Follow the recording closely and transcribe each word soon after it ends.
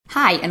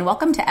Hi, and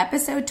welcome to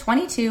episode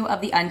 22 of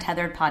the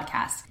Untethered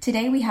podcast.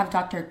 Today we have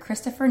Dr.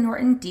 Christopher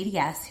Norton,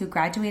 DDS, who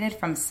graduated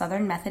from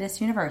Southern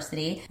Methodist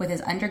University with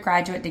his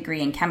undergraduate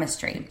degree in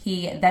chemistry.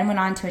 He then went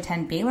on to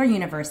attend Baylor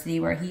University,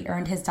 where he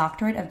earned his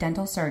doctorate of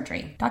dental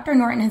surgery. Dr.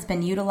 Norton has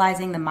been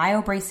utilizing the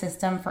MyoBrace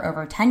system for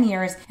over 10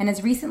 years and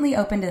has recently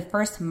opened the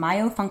first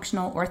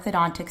myofunctional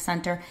orthodontic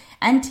center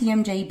and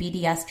TMJ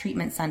BDS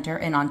treatment center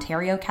in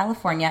Ontario,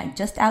 California,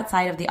 just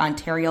outside of the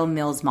Ontario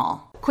Mills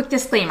Mall. Quick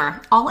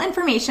disclaimer, all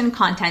information,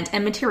 content,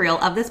 and material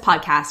of this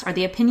podcast are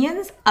the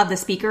opinions of the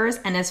speakers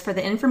and is for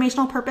the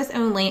informational purpose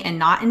only and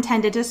not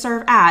intended to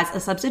serve as a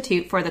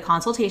substitute for the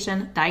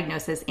consultation,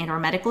 diagnosis, and/or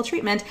medical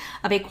treatment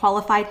of a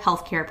qualified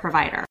healthcare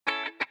provider.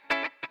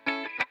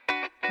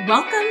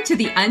 Welcome to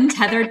the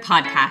Untethered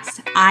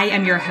podcast. I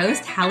am your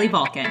host, Hallie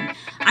Vulcan.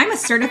 I'm a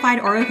certified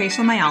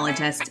orofacial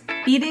myologist,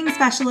 feeding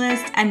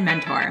specialist, and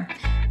mentor.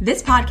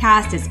 This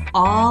podcast is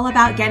all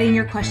about getting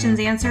your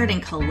questions answered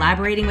and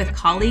collaborating with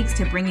colleagues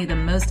to bring you the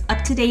most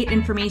up-to-date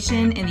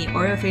information in the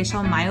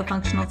orofacial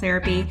myofunctional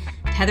therapy,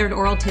 tethered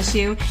oral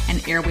tissue,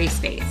 and airway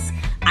space.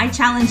 I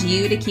challenge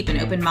you to keep an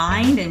open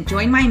mind and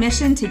join my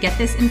mission to get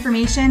this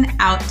information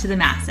out to the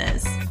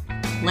masses.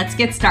 Let's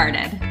get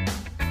started.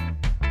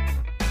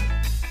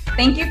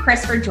 Thank you,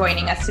 Chris, for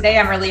joining us today.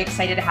 I'm really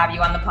excited to have you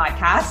on the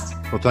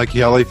podcast. Well, thank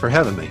you, Ellie, for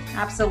having me.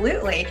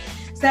 Absolutely.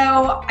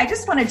 So I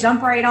just want to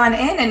jump right on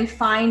in and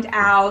find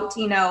out,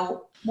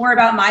 more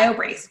about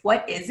MyoBrace.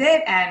 What is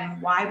it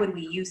and why would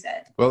we use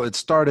it? Well, it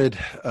started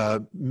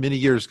many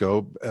years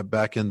ago,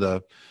 back in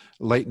the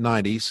late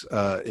 90s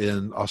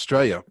in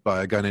Australia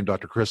by a guy named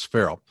Dr. Chris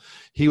Farrell.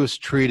 He was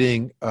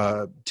treating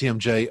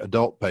TMJ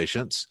adult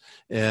patients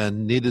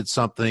and needed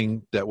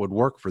something that would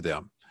work for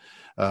them.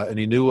 And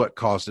he knew what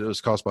caused it. It was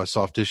caused by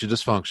soft tissue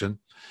dysfunction.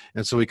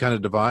 And so he kind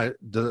of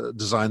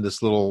designed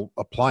this little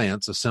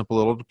appliance, a simple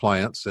little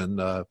appliance, and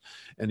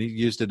he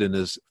used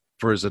it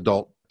for his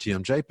adult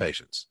TMJ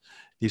patients.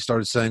 He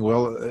started saying,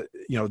 well,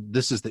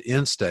 this is the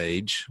end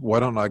stage. Why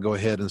don't I go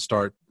ahead and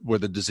start where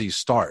the disease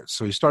starts?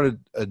 So he started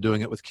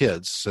doing it with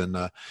kids. And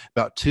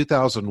about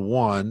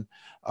 2001,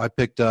 I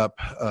picked up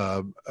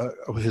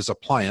his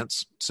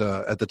appliance.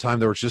 At the time,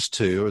 there was just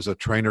two. It was a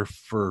trainer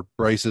for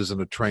braces and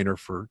a trainer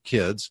for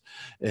kids.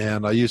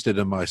 And I used it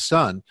in my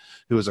son,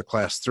 who was a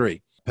class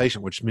 3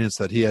 patient, which means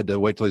that he had to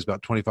wait till he's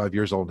about 25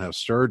 years old and have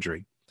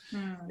surgery.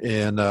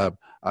 And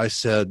I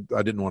said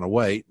I didn't want to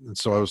wait. And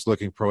so I was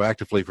looking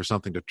proactively for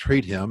something to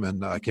treat him.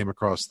 And I came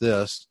across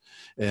this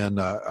and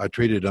I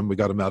treated him. We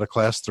got him out of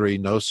class 3,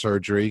 no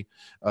surgery.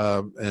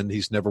 And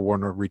he's never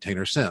worn a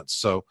retainer since.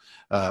 So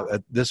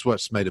this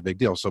what's made a big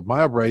deal. So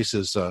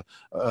MyoBrace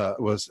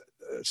was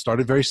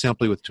started very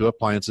simply with 2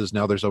 appliances.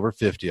 Now there's over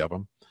 50 of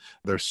them.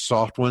 There's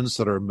soft ones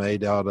that are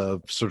made out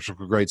of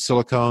surgical grade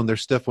silicone.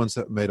 There's stiff ones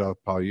that are made out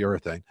of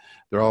polyurethane.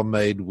 They're all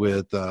made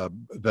with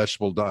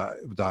vegetable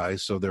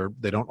dyes, so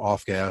they don't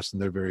off gas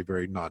and they're very,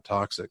 very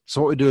non-toxic.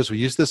 So what we do is we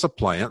use this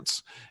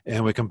appliance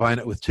and we combine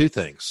it with 2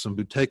 things: some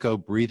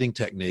Buteco breathing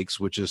techniques,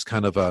 which is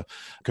kind of a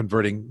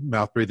converting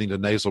mouth breathing to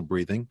nasal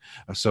breathing.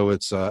 So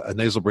it's a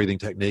nasal breathing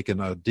technique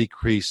and a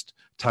decreased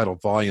tidal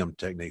volume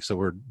technique. So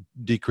we're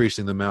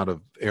decreasing the amount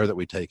of air that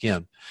we take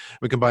in.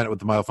 We combine it with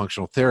the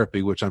myofunctional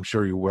therapy, which I'm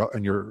sure your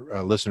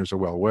listeners are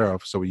well aware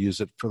of. So we use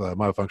it for the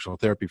myofunctional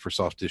therapy for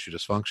soft tissue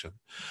dysfunction.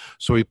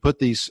 So we put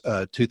these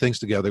 2 things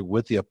together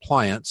with the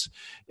appliance,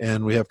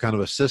 and we have kind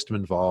of a system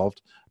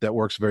involved that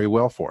works very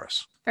well for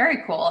us.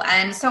 Very cool.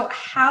 And so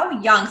how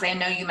young, because I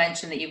know you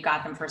mentioned that you've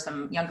got them for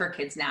some younger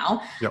kids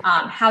now. Yep.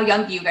 How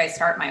young do you guys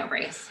start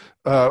MyoBrace?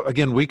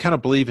 Again, we kind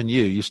of believe in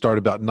you. You start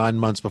about 9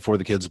 months before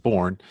the kid's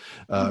born,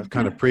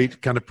 kind of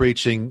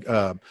preaching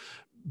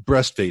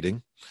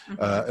breastfeeding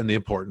and the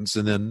importance.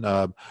 And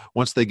then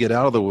once they get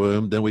out of the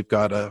womb, then we've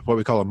got what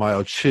we call a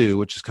myo-chew,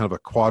 which is kind of a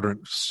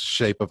quadrant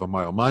shape of a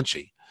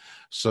myo-munchie.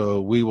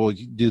 So we will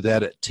do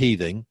that at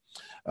teething.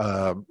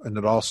 And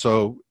it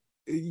also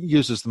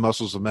uses the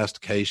muscles of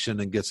mastication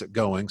and gets it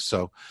going.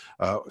 So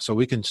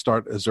we can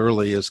start as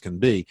early as can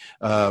be.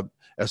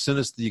 As soon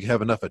as you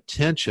have enough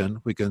attention,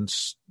 we can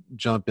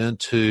jump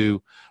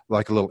into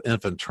like a little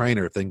infant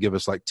trainer. If they can give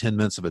us like 10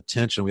 minutes of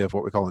attention, we have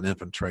what we call an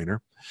infant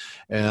trainer.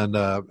 And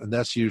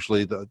that's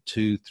usually the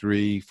 2,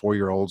 3,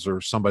 4-year-olds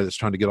or somebody that's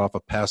trying to get off a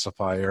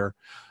pacifier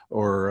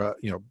or,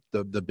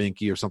 the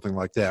binky or something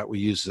like that. We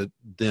use it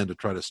then to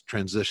try to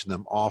transition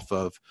them off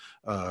of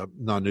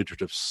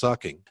non-nutritive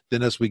sucking.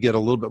 Then as we get a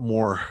little bit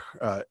more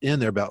in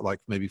there, about like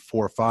maybe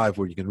 4 or 5,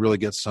 where you can really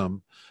get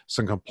some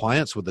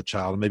compliance with the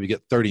child and maybe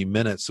get 30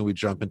 minutes, and we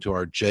jump into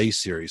our J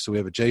series. So we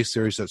have a J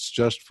series that's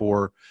just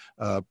for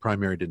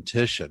primary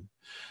dentition.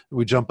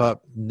 We jump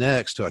up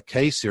next to a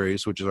K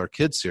series, which is our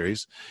kid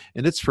series,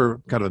 and it's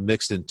for kind of a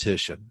mixed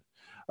dentition.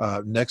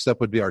 Next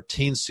up would be our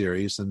teen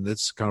series, and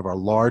it's kind of our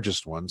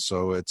largest one.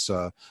 So it's,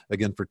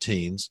 again, for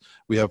teens.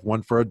 We have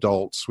one for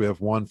adults. We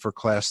have one for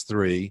class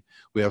 3.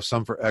 We have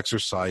some for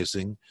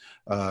exercising.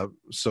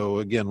 So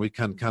again, we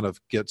can kind of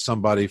get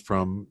somebody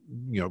from,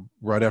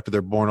 right after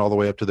they're born all the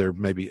way up to their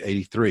maybe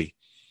 83.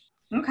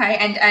 Okay.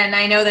 And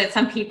I know that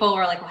some people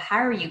were like, well, how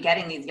are you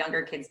getting these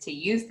younger kids to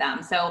use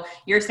them? So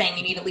you're saying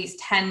you need at least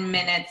 10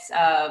 minutes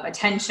of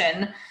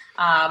attention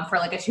for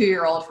like a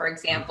 2-year-old, for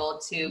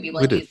example, to be able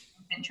We to do. use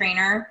the infant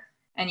trainer,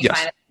 and you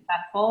find Yes. it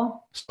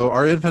successful? So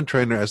our infant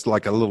trainer has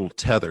like a little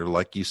tether,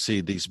 like you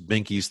see these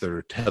binkies that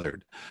are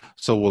tethered.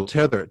 So we'll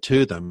tether it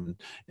to them,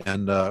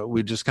 and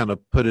we just kind of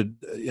put it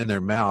in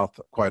their mouth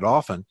quite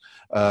often,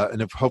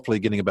 and if hopefully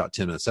getting about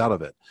 10 minutes out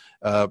of it.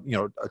 A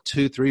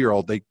 2,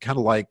 3-year-old, they kind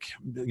of like,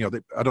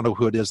 I don't know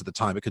who it is at the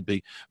time. It could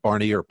be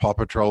Barney or Paw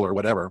Patrol or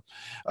whatever.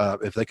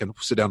 If they can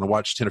sit down and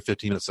watch 10 or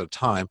 15 minutes at a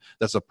time,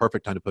 that's a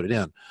perfect time to put it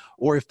in.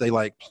 Or if they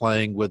like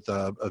playing with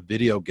a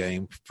video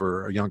game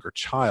for a younger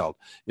child,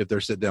 if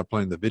they're sitting down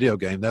playing the video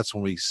game, that's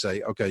when we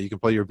say, okay, you can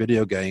play your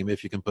video game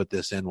if you can put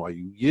this in while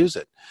you use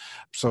it.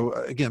 So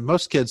again,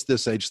 most kids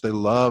this age, they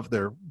love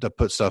to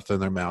put stuff in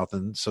their mouth.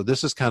 And so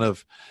this is kind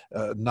of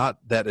not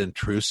that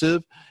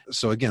intrusive.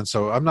 So again,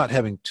 I'm not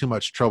having too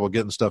much trouble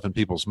getting stuff in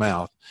people's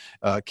mouth.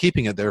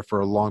 Keeping it there for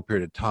a long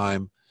period of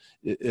time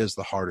is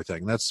the harder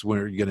thing. That's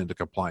where you get into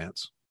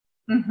compliance.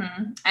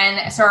 Mm-hmm.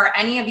 And so are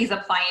any of these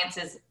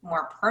appliances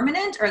more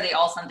permanent, or are they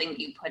all something that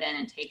you put in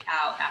and take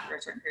out after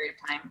a certain period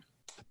of time?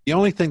 The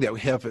only thing that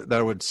we have that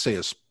I would say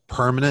is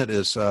permanent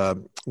is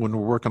when we're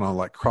working on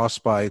like cross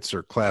bites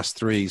or class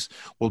 3s,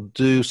 we'll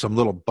do some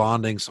little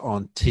bondings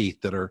on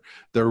teeth they're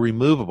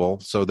removable,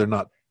 so they're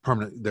not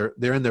permanent.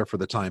 They're in there for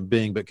the time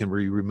being, but can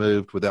be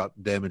removed without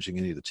damaging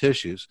any of the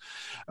tissues.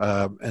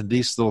 And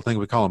these little things,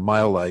 we call them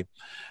myolae.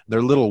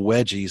 They're little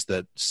wedgies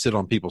that sit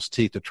on people's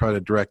teeth to try to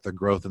direct the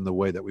growth in the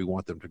way that we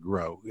want them to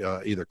grow.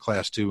 Either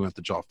class 2, we want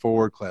the jaw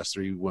forward, class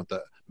 3, we want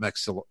the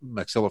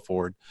maxilla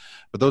forward.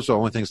 But those are the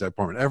only things that are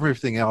permanent.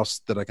 Everything else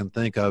that I can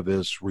think of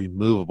is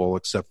removable,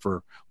 except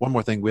for one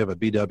more thing. We have a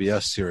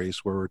BWS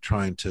series where we're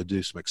trying to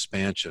do some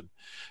expansion.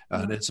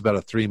 And it's about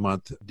a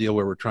 3-month deal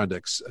where we're trying to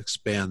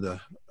expand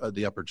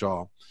the upper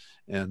jaw.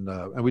 And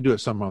we do it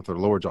some month or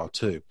lower jaw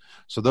too.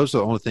 So those are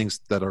the only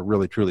things that are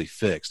really truly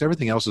fixed.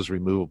 Everything else is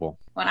removable.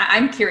 Well,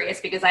 I'm curious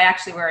because I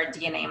actually wear a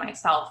DNA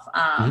myself,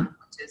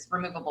 which is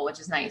removable, which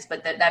is nice.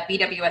 But that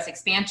BWS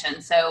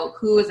expansion, so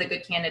who is a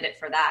good candidate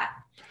for that?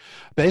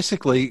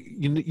 Basically,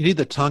 you need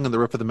the tongue and the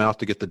roof of the mouth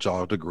to get the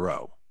jaw to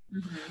grow.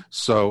 Mm-hmm.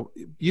 So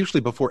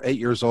usually before 8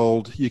 years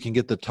old, you can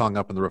get the tongue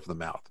up in the roof of the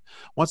mouth.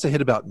 Once they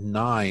hit about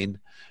 9,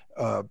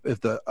 if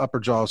the upper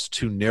jaw is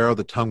too narrow,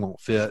 the tongue won't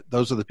fit.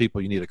 Those are the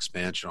people you need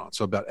expansion on.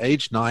 So about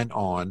age 9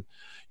 on,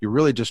 you're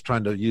really just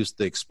trying to use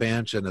the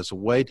expansion as a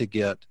way to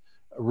get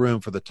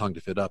room for the tongue to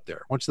fit up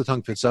there. Once the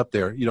tongue fits up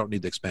there, you don't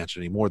need the expansion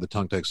anymore. The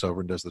tongue takes over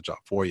and does the job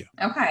for you.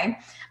 Okay.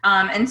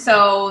 And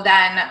so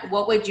then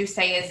what would you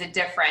say is the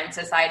difference,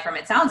 aside from,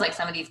 it sounds like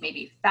some of these may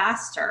be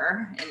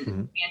faster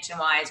in expansion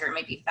wise, or it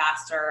might be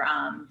faster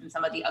than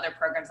some of the other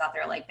programs out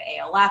there, like the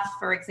ALF,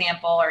 for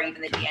example, or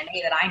even the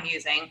DNA that I'm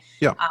using.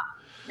 Yeah.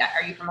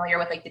 Are you familiar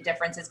with like the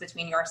differences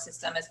between your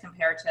system as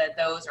compared to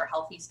those or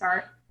Healthy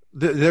Start?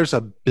 There's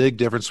a big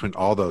difference between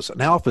all those. An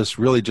ALF is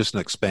really just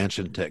an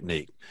expansion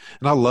technique.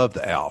 And I love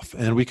the ALF.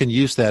 And we can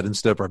use that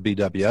instead of our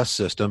BWS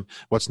system.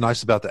 What's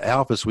nice about the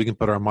ALF is we can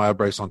put our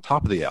MyoBrace on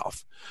top of the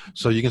ALF.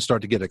 So you can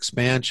start to get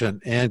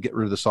expansion and get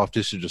rid of the soft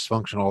tissue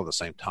dysfunction all at the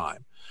same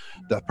time.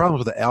 The problem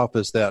with the ALF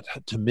is that,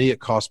 to me, it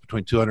costs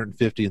between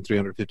 $250 and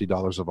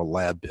 $350 of a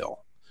lab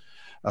bill.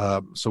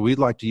 So we'd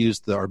like to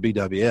use our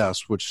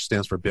BWS, which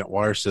stands for bent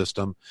wire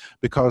system,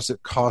 because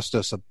it cost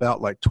us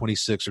about like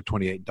 $26 or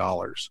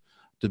 $28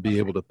 to be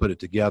able to put it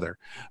together.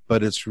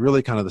 But it's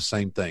really kind of the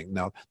same thing.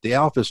 Now, the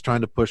ALF is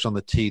trying to push on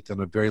the teeth in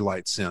a very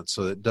light sense,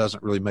 so it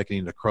doesn't really make any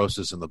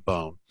necrosis in the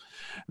bone.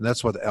 And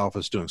that's what the ALF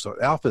is doing. So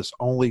ALF is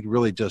only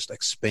really just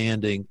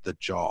expanding the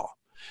jaw.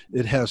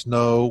 It has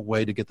no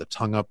way to get the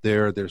tongue up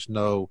there. There's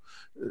no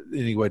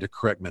any way to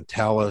correct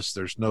mentalis.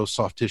 There's no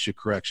soft tissue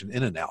correction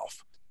in an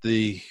ALF.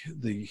 The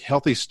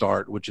Healthy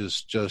Start, which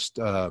is just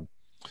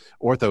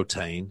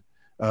orthotane,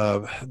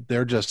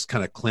 they're just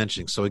kind of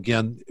clenching. So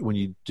again, when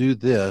you do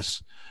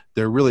this,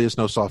 there really is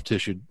no soft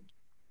tissue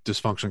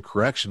dysfunction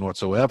correction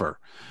whatsoever.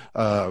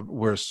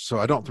 So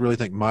I don't really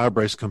think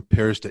MyoBrace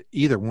compares to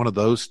either one of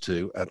those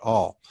two at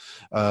all,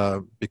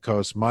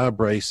 because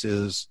MyoBrace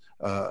is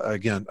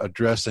again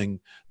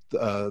addressing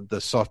the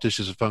soft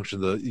tissue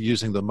dysfunction,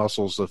 using the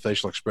muscles of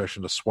facial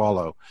expression to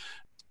swallow.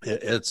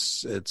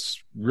 It's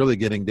really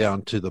getting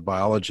down to the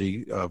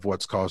biology of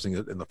what's causing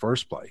it in the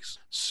first place.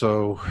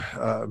 So,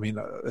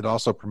 it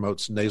also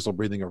promotes nasal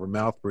breathing over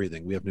mouth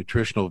breathing. We have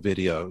nutritional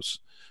videos.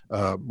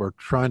 We're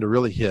trying to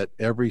really hit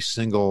every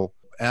single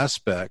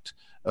aspect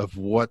of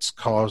what's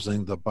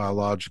causing the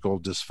biological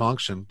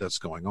dysfunction that's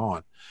going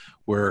on.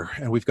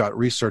 And we've got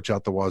research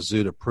out the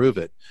wazoo to prove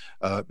it.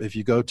 If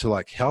you go to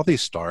like Healthy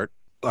Start,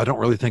 I don't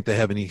really think they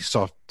have any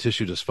soft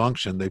tissue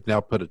dysfunction. They've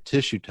now put a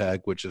tissue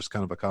tag, which is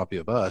kind of a copy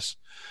of us,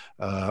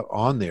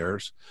 on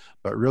theirs,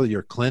 but really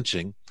you're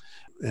clenching.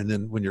 And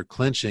then when you're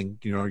clenching,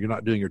 you're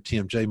not doing your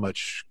TMJ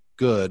much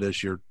good,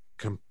 as you're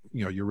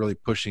really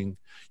pushing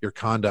your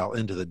condyle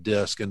into the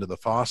disc, into the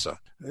fossa.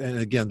 And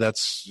again,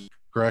 that's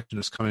correction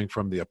is coming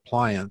from the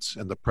appliance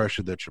and the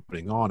pressure that you're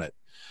putting on it.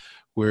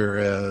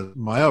 whereas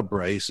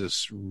MyoBrace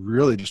is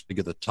really just to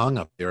get the tongue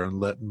up there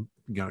and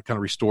kind of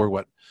restore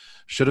what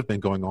should have been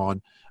going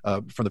on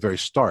from the very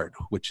start,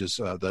 which is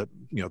the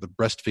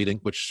breastfeeding,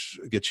 which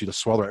gets you to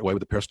swallow the right way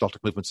with the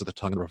peristaltic movements of the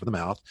tongue and the roof of the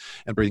mouth,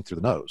 and breathing through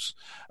the nose.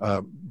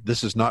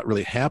 This is not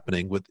really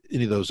happening with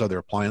any of those other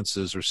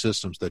appliances or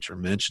systems that you're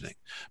mentioning,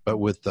 but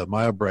with the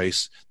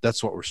MyoBrace,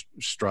 that's what we're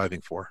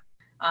striving for.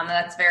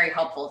 That's very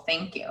helpful.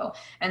 Thank you.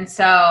 And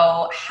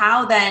so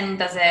how then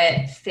does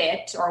it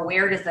fit, or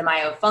where does the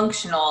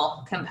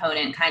myofunctional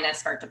component kind of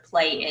start to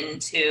play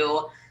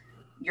into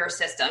your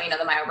system, the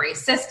MyoBrace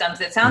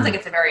systems? It sounds like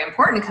it's a very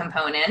important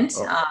component.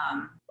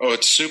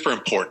 It's super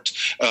important.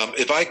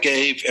 If I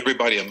gave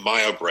everybody a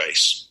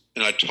MyoBrace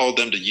and I told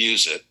them to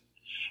use it,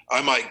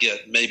 I might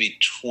get maybe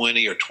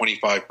 20 or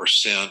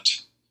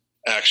 25%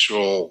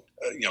 actual,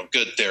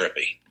 good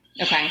therapy.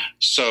 Okay.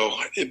 So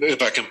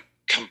if I can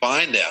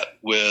combine that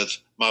with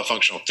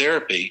myofunctional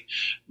therapy,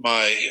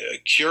 my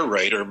cure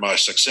rate or my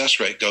success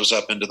rate goes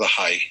up into the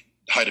high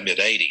to mid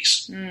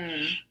 80s.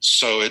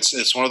 So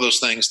it's one of those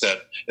things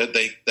that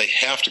they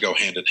have to go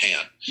hand in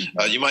hand.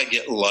 You might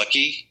get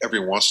lucky every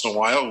once in a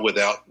while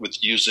with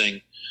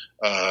using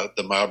the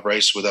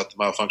MyoBrace without the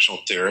myofunctional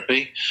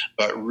therapy,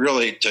 but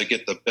really to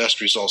get the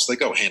best results, they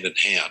go hand in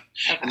hand.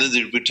 Okay. And then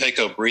the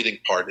Buteyko breathing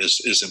part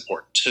is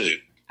important too.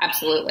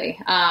 Absolutely.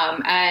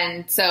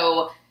 And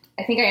so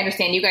I think I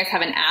understand you guys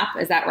have an app,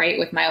 is that right,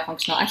 with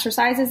myofunctional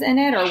exercises in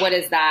it, or what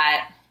is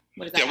that?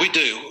 Yeah, we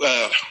do.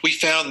 We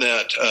found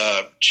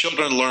that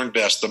children learn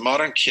best. The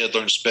modern kid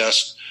learns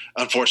best,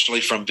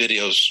 unfortunately, from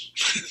videos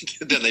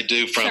than they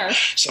do from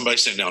somebody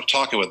sitting down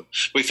talking with them.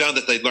 We found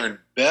that they learn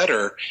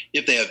better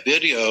if they have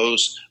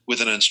videos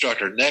with an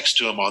instructor next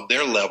to them on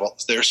their level,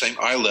 their same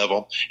eye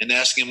level, and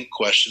asking them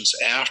questions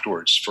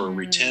afterwards for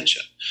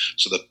retention.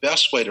 So the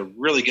best way to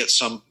really get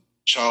some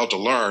child to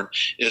learn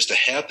is to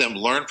have them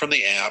learn from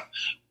the app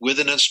with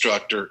an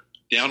instructor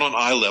down on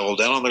eye level,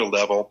 down on their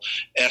level,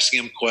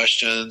 asking them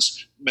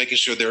questions, making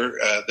sure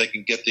they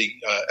can get the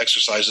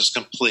exercises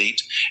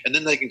complete, and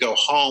then they can go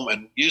home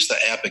and use the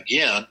app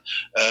again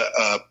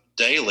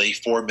daily,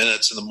 4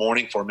 minutes in the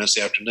morning, 4 minutes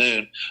in the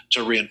afternoon,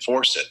 to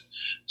reinforce it.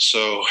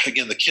 So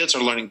again, the kids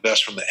are learning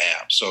best from the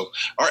app. So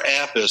our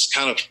app is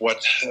kind of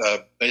what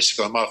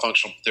basically a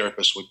myofunctional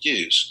therapist would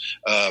use.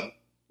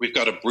 We've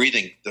got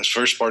the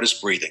first part is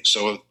breathing.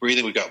 So with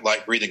breathing, we've got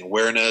light breathing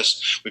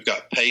awareness, we've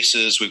got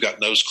paces, we've got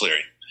nose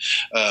clearing.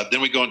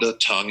 Then we go into the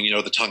tongue,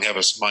 and the tongue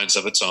has minds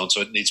of its own,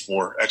 so it needs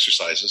more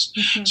exercises.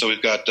 So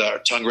we've got our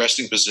tongue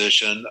resting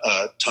position,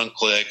 tongue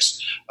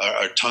clicks,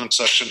 our tongue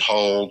suction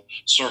hold,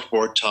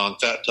 surfboard tongue,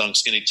 fat tongue,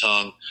 skinny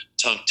tongue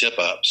tip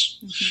ups.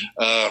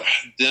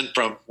 Then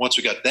once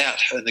we got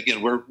that, and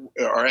again,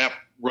 our app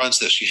runs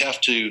this. You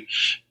have to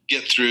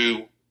get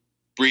through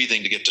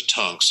breathing to get to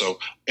tongue. So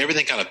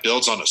everything kind of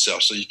builds on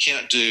itself. So you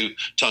can't do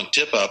tongue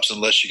tip-ups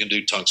unless you can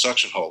do tongue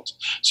suction holds.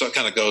 So it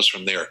kind of goes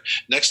from there.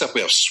 Next up,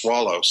 we have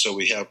swallow. So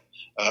we have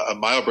a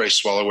MyoBrace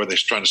swallow where they're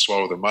trying to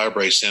swallow their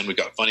MyoBrace in. We've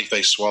got funny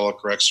face swallow,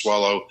 correct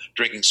swallow,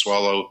 drinking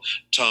swallow,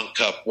 tongue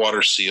cup,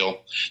 water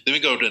seal. Then we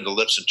go into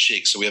lips and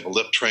cheeks. So we have a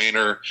lip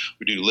trainer.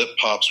 We do lip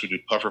pops. We do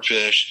puffer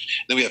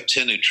fish. Then we have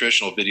 10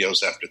 nutritional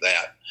videos after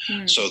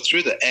that. So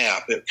through the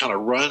app, it kind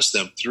of runs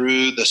them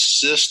through the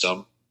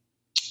system.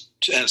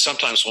 And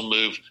sometimes we'll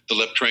move the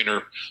lip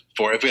trainer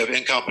if we have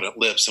incompetent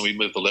lips, then we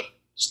move the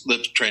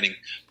lip training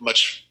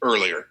much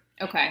earlier.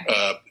 Okay.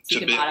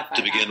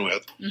 To begin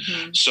with.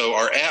 So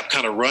our app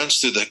kind of runs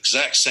through the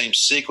exact same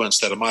sequence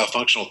that a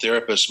myofunctional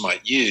therapist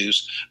might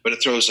use, but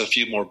it throws a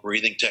few more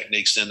breathing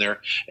techniques in there.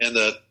 And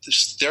the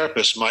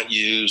therapist might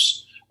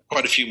use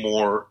quite a few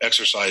more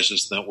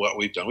exercises than what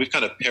we've done. We've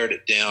kind of pared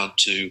it down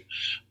to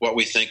what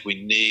we think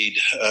we need,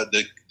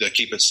 the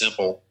keep it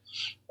simple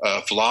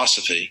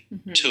philosophy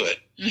to it.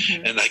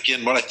 And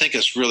again, what I think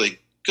is really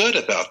good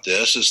about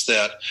this is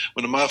that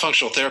when a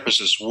myofunctional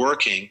therapist is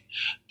working,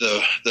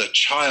 the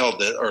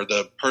child or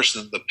the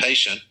person, the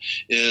patient,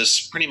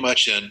 is pretty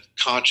much in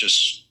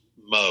conscious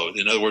mode.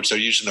 In other words, they're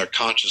using their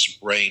conscious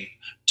brain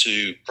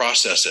to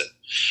process it.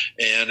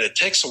 And it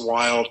takes a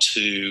while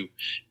to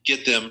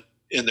get them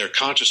in their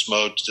conscious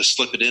mode to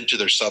slip it into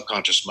their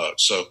subconscious mode.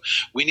 So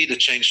we need to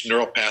change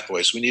neural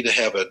pathways. We need to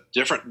have a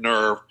different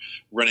nerve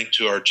running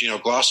to our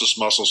genioglossus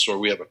muscles where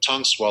we have a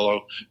tongue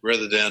swallow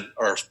rather than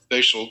our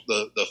facial,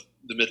 the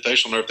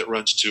midfacial nerve that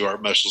runs to our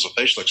muscles of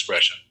facial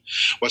expression.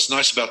 What's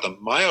nice about the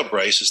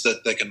MyoBrace is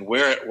that they can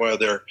wear it while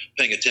they're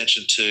paying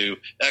attention to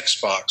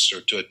Xbox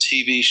or to a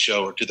TV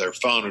show or to their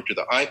phone or to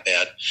the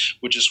iPad,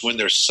 which is when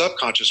their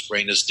subconscious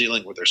brain is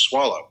dealing with their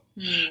swallow.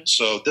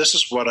 So this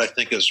is what I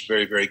think is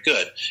very, very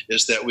good,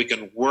 is that we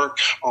can work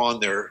on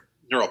their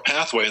neural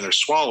pathway and their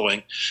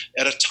swallowing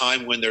at a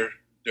time when their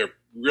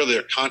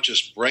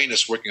conscious brain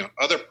is working on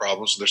other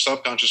problems, and their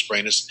subconscious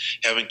brain is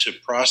having to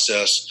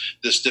process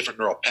this different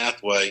neural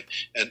pathway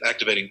and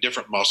activating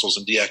different muscles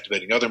and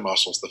deactivating other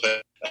muscles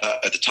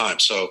at the time.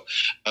 So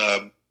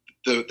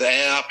the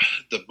app,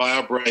 the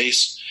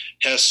MyoBrace,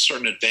 has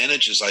certain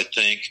advantages, I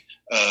think,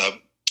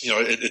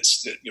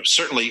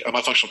 certainly a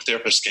myofunctional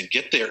therapist can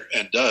get there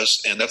and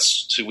does, and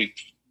that's who we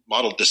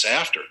modeled this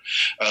after.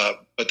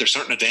 But there's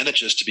certain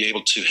advantages to be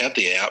able to have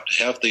the app,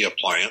 to have the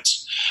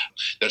appliance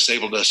that's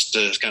able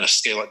to kind of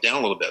scale it down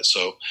a little bit.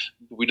 So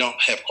we don't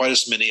have quite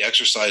as many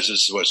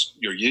exercises as what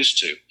you're used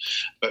to,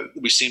 but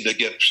we seem to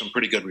get some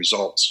pretty good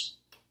results.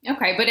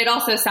 Okay, but it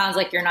also sounds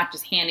like you're not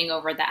just handing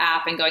over the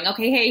app and going,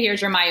 okay, hey,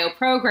 here's your myo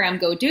program,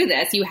 go do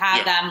this. You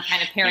have them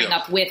kind of pairing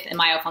up with a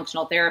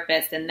myofunctional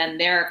therapist, and then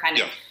they're kind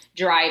of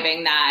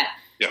driving that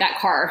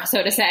car,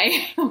 so to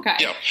say. Okay.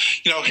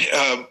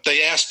 Yeah.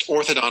 They asked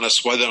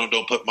orthodontists why they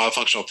don't put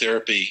myofunctional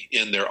therapy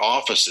in their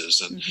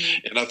offices. And,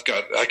 and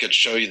I could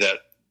show you that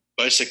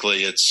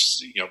basically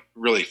it's,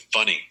 really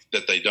funny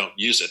that they don't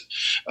use it.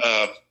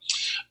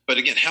 But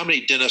again, how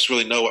many dentists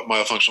really know what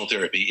myofunctional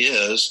therapy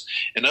is?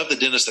 And of the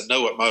dentists that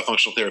know what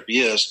myofunctional therapy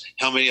is,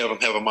 how many of them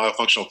have a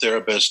myofunctional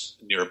therapist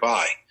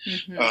nearby?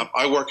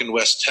 I work in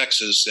West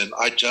Texas, and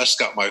I just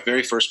got my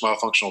very first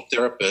myofunctional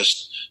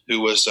therapist,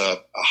 who was a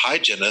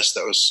hygienist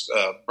that was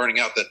burning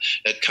out, that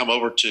had come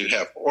over to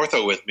have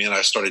ortho with me, and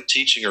I started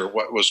teaching her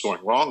what was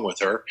going wrong with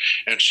her,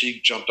 and she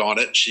jumped on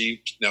it, and she's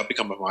now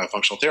become a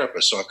myofunctional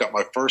therapist. So I've got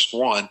my first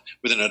one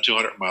within a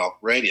 200-mile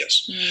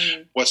radius.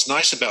 What's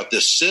nice about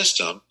this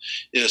system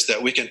is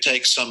that we can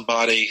take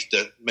somebody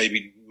that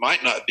maybe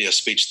might not be a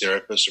speech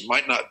therapist or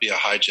might not be a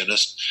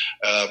hygienist,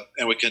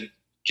 and we can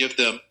give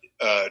them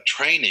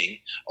training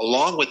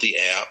along with the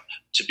app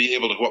to be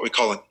able to what we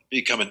call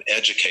become an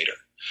educator.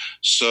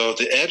 So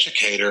the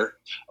educator,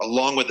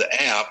 along with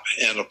the app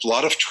and a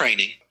lot of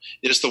training,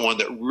 is the one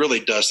that really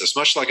does this.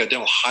 Much like a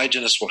dental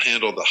hygienist will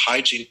handle the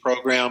hygiene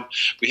program,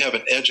 we have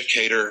an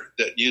educator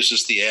that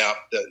uses the app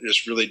that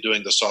is really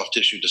doing the soft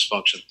tissue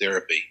dysfunction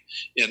therapy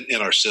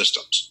in our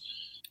systems.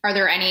 Are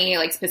there any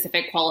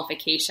specific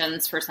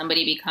qualifications for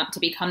somebody to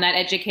become that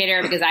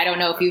educator? Because I don't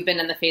know if you've been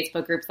in the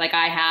Facebook groups like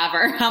I have,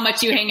 or how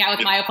much you hang out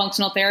with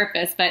myofunctional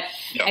therapists, but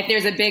if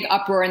there's a big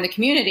uproar in the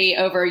community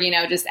over,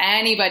 just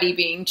anybody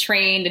being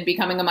trained and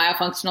becoming a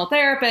myofunctional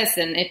therapist,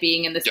 and it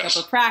being in the scope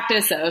of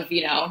practice of,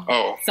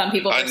 some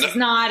people versus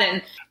not.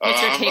 And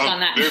what's your take on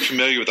that? I'm very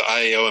familiar with the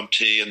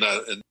IAOMT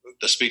and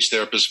the speech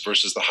therapist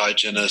versus the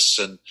hygienist.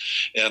 And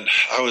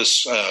I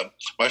was,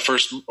 my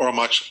first oral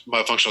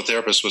myofunctional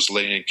therapist was a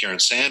lady named Karen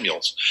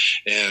Samuels.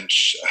 And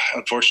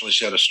unfortunately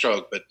she had a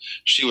stroke, but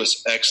she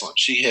was excellent.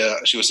 She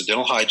was a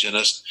dental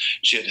hygienist.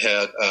 She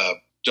had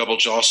double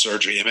jaw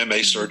surgery,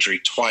 MMA surgery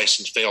twice,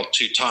 and failed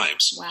 2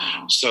 times.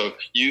 Wow. So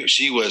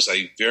she was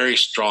a very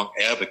strong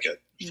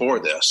advocate for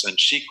this. And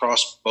she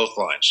crossed both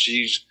lines.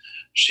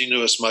 She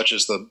knew as much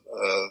as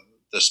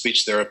the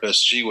speech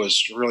therapist. She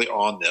was really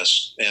on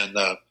this. And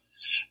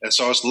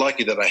so I was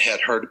lucky that I had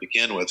her to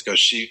begin with, because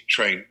she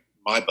trained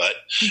my butt,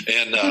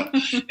 and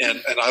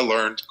I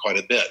learned quite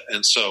a bit.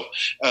 And so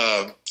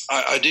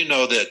I do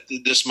know that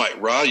this might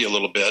rile you a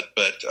little bit,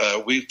 but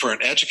for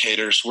an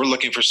educators, we're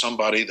looking for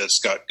somebody that's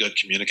got good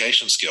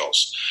communication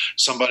skills,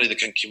 somebody that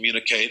can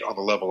communicate on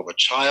the level of a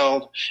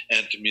child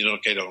and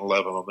communicate on the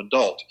level of an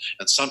adult.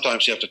 And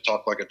sometimes you have to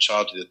talk like a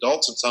child to the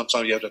adults, and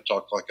sometimes you have to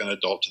talk like an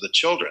adult to the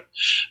children.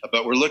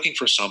 But we're looking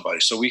for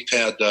somebody. So we've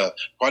had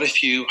quite a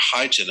few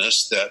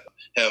hygienists that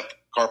have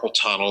carpal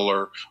tunnel,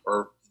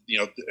 or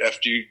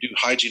after you do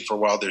hygiene for a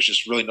while, there's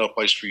just really no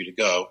place for you to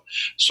go.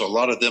 So a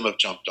lot of them have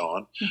jumped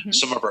on.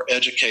 Some of our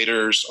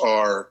educators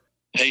are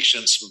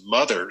patients'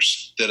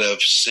 mothers that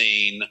have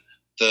seen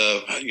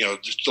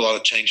just a lot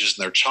of changes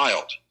in their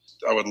child.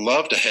 I would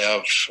love to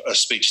have a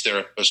speech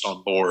therapist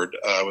on board.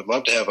 I would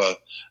love to have a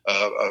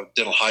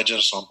dental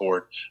hygienist on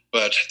board,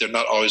 but they're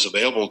not always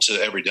available to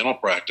every dental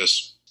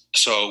practice.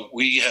 So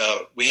we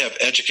have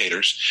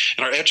educators,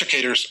 and our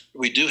educators,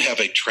 we do have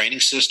a training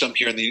system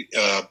here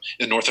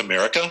in North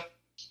America,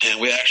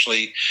 and we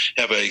actually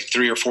have a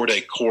 3 or 4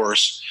 day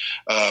course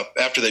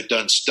after they've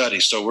done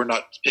studies. So we're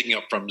not picking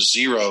up from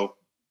zero.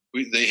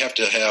 They have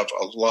to have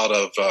a lot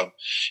of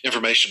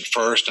information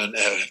first, and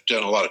have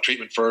done a lot of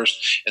treatment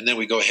first, and then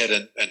we go ahead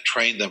and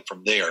train them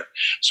from there.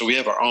 So we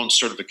have our own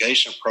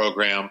certification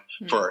program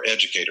for our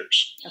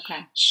educators. Okay.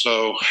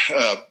 So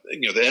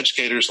the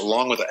educators,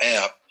 along with the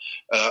app,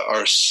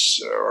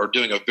 are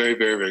doing a very,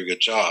 very, very good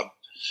job.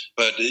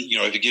 But,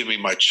 if you give me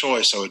my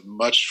choice, I would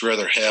much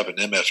rather have an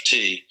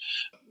MFT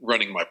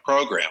running my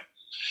program.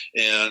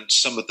 And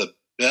some of the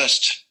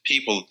best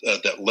people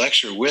that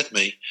lecture with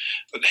me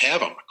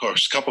have them. Of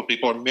course, a couple of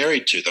people are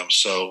married to them.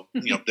 So,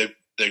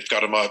 they've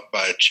got them up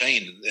by a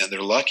chain, and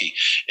they're lucky.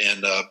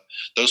 And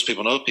those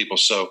people know people.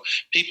 So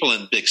people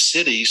in big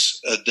cities,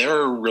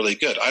 they're really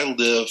good. I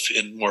live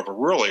in more of a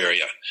rural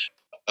area.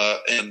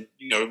 And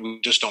we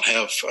just don't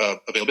have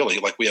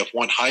availability. Like, we have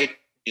one hygiene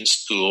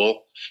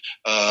school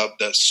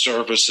that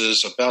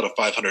services about a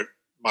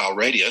 500-mile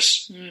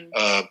radius,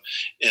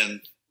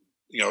 and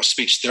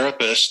speech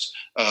therapists.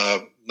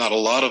 Not a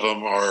lot of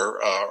them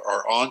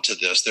are onto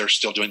this. They're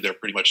still doing their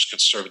pretty much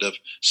conservative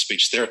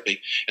speech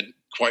therapy, and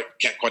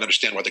can't quite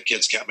understand why the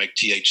kids can't make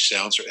TH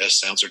sounds or S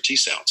sounds or T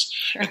sounds.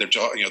 Sure. And their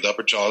jaw, the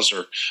upper jaws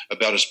are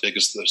about as big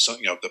as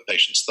the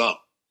patient's thumb.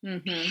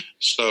 Mm-hmm.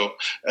 So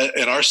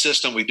in our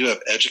system, we do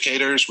have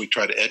educators. We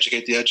try to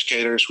educate the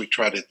educators. We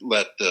try to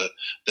let the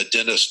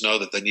dentists know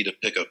that they need to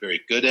pick a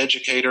very good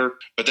educator.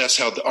 But that's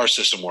how our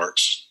system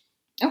works.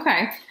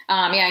 Okay.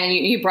 And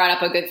you brought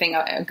up a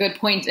good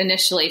point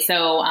initially.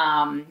 So,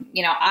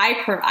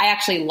 I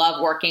actually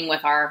love working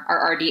with our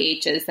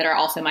RDHs that are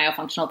also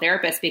myofunctional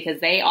therapists because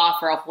they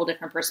offer a whole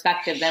different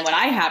perspective than what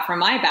I have from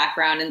my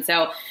background. And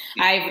so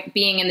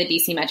being in the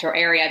DC metro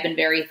area, I've been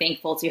very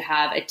thankful to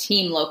have a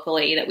team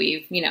locally that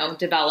we've,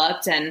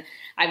 developed, and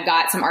I've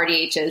got some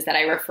RDHs that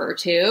I refer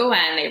to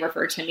and they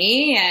refer to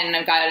me, and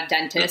I've got a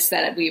dentist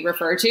that we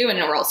refer to and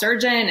an oral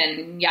surgeon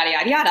and yada,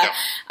 yada,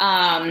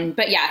 yada.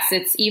 But yes,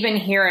 it's even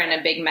here in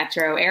a big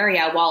metro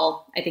area.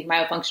 While I think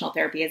myofunctional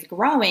therapy is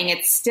growing,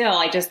 it's still,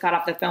 I just got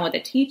off the phone with a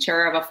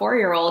teacher of a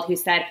 4-year-old who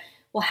said,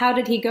 well, how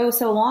did he go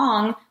so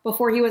long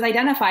before he was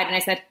identified? And I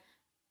said,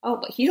 oh,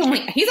 but he's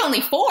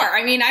only 4.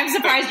 I mean, I'm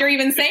surprised you're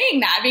even saying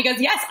that because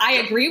yes, I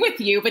agree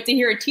with you. But to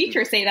hear a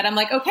teacher say that, I'm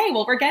like, okay,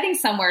 well, we're getting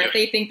somewhere if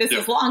they think this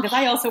is long, because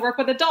I also work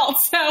with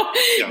adults. So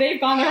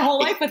they've gone their whole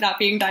life without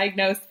being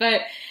diagnosed.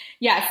 But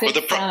yes,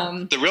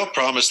 the real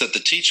problem is that the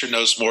teacher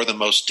knows more than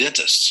most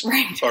dentists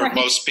or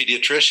most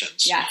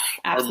pediatricians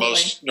or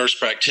most nurse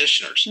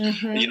practitioners,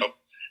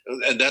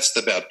 and that's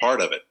the bad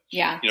part of it.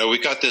 Yeah.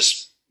 We've got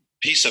this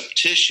piece of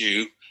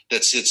tissue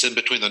that sits in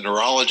between the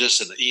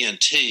neurologist and the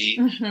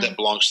ENT that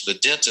belongs to the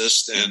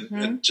dentist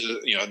and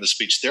to, the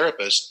speech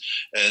therapist.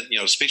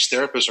 And, speech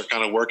therapists are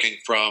kind of working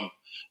from,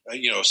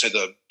 say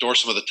the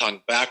dorsum of the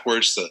tongue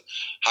backwards. The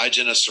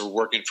hygienists are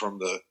working from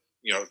the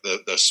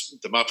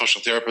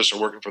myofunctional therapists are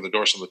working from the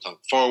dorsum of the tongue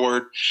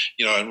forward,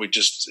 and we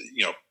just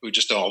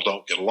all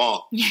don't get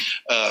along,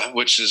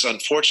 which is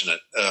unfortunate.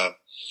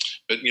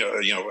 But,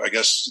 I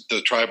guess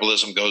the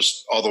tribalism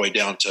goes all the way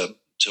down to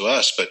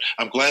us, but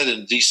I'm glad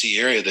in the DC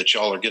area that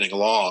y'all are getting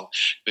along,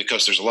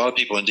 because there's a lot of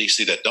people in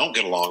DC that don't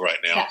get along right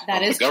now.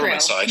 That is the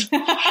government true. side.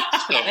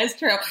 That is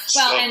true.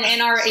 Well,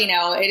 and our,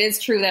 it is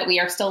true that we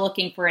are still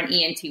looking for an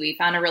ENT. We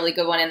found a really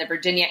good one in the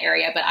Virginia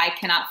area, but I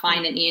cannot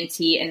find an ENT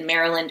in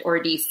Maryland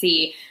or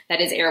DC that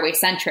is airway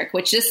centric,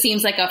 which just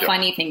seems like a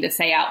funny thing to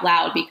say out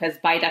loud, because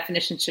by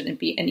definition shouldn't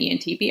be an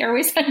ENT be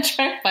airway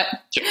centric, but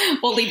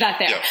we'll leave that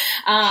there.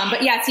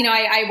 But yes,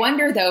 I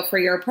wonder though for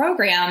your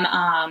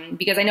program,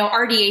 because I know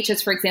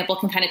RDHs, for example,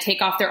 can kind of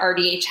take off their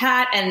RDH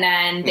hat and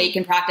then they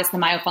can practice the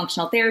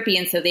myofunctional therapy.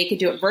 And so they could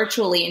do it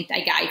virtually. And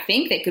I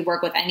think they could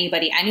work with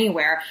anybody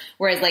anywhere.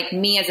 Whereas like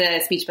me as a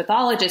speech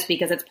pathologist,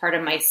 because it's part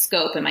of my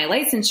scope and my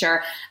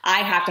licensure, I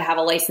have to have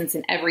a license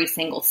in every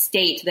single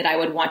state that I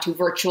would want to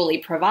virtually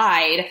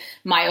provide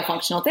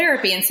myofunctional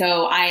therapy. And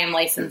so I am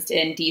licensed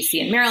in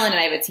DC and Maryland, and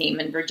I have a team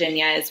in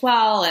Virginia as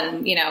well.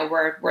 And,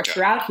 we're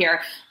throughout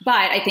here. But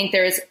I think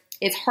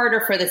it's harder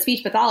for the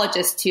speech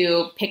pathologist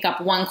to pick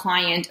up one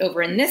client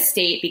over in this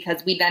state,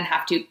 because we then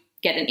have to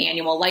get an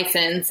annual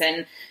license,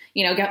 and,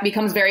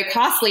 becomes very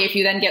costly if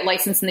you then get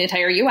licensed in the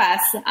entire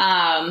U.S.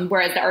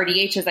 Whereas the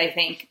RDHs, I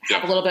think,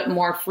 have a little bit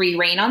more free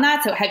reign on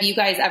that. So have you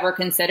guys ever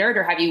considered,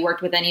 or have you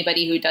worked with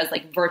anybody who does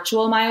like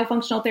virtual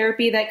myofunctional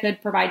therapy that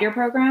could provide your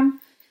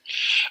program?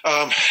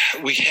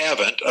 We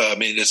haven't. I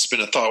mean, it's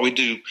been a thought. We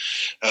do.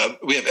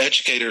 We have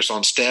educators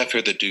on staff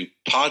here that do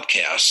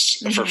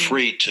podcasts for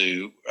free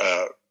to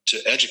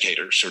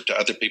educators or to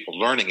other people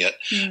learning it.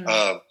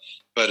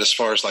 But as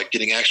far as like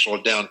getting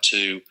down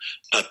to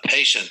a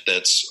patient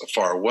that's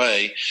far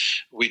away,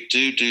 we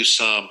do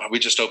some. We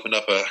just opened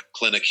up a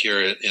clinic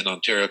here in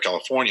Ontario,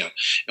 California,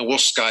 and we'll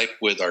Skype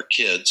with our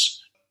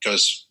kids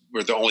because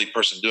we're the only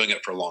person doing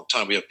it for a long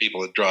time. We have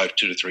people that drive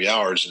 2 to 3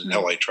 hours in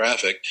LA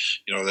traffic.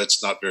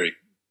 That's not very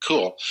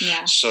cool.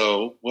 Yeah.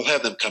 So we'll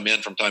have them come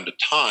in from time to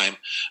time,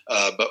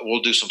 but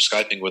we'll do some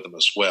Skyping with them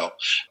as well.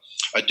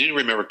 I do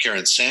remember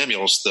Karen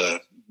Samuels,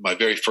 my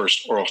very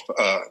first oral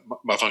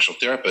myofunctional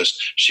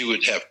therapist. She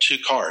would have 2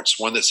 cards,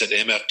 one that said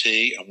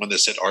MFT and one that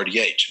said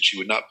RDH, and she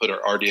would not put her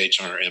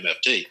RDH on her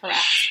MFT.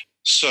 Correct.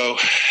 So,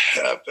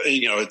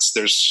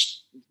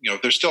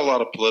 there's still a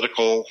lot of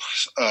political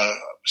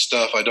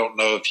stuff. I don't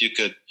know if you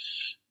could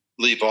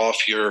leave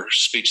off your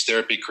speech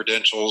therapy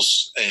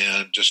credentials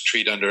and just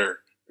treat under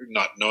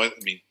not knowing.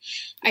 I mean,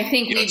 I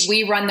think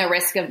we run the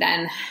risk of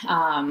then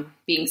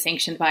being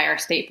sanctioned by our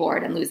state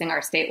board and losing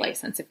our state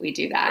license if we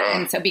do that.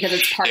 And so because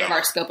it's part of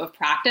our scope of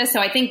practice. So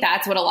I think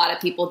that's what a lot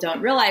of people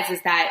don't realize,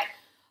 is that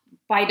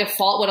by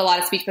default, what a lot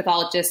of speech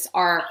pathologists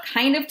are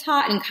kind of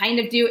taught and kind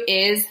of do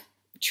is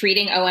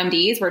treating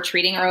OMDs. We're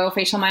treating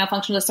orofacial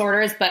myofunctional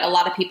disorders, but a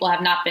lot of people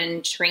have not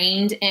been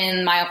trained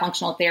in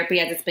myofunctional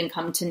therapy as it's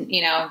come to,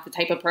 the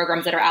type of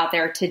programs that are out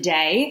there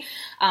today.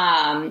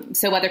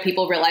 So whether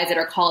people realize it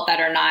or call it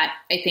that or not,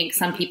 I think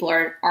some people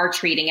are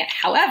treating it.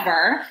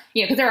 However,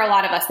 because there are a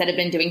lot of us that have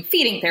been doing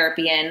feeding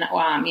therapy and,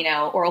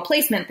 oral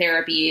placement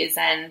therapies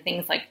and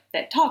things like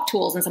that Talk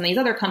Tools and some of these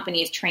other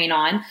companies train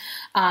on.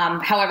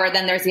 However,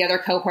 then there's the other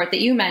cohort that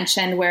you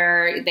mentioned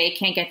where they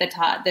can't get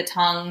the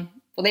tongue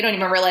well, they don't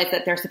even realize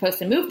that they're supposed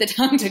to move the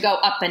tongue to go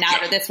up and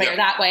out or this way or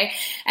that way.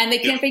 And they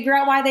can't figure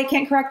out why they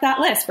can't correct that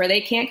lisp, or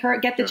they can't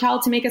get the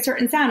child to make a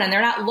certain sound. And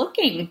they're not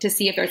looking to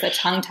see if there's a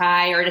tongue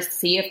tie, or to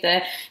see if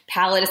the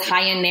palate is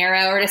high and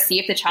narrow, or to see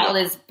if the child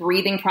is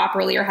breathing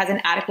properly or has an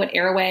adequate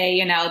airway.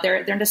 You know,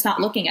 they're just not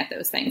looking at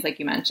those things like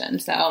you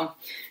mentioned. So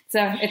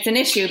it's an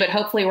issue, but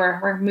hopefully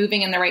we're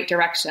moving in the right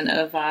direction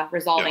of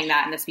resolving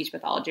that in the speech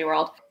pathology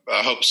world.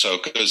 I hope so,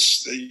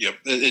 because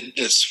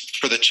it's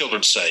for the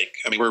children's sake.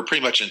 I mean, we're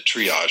pretty much in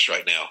triage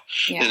right now.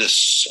 Yeah. It is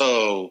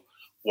so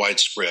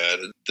widespread.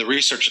 And the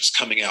research that's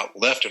coming out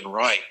left and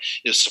right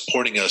is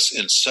supporting us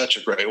in such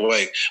a great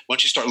way.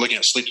 Once you start looking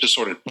at sleep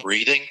disordered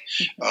breathing,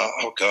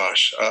 oh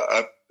gosh,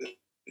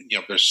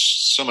 there's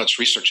so much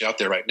research out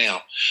there right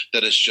now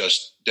that is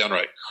just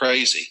downright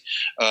crazy.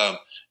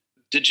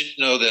 Did you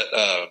know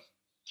that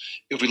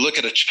if we look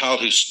at a child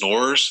who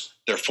snores,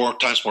 they're 4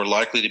 times more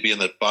likely to be in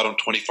the bottom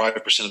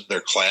 25% of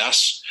their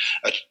class?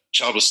 A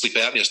child with sleep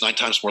apnea is 9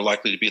 times more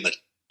likely to be in the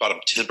bottom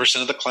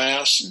 10% of the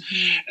class.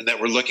 Mm-hmm. And that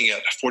we're looking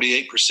at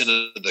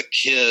 48% of the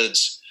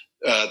kids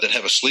that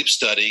have a sleep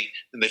study,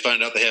 and they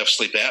find out they have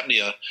sleep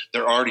apnea,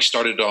 they're already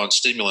started on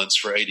stimulants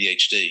for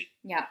ADHD.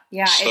 Yeah.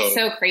 It's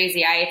so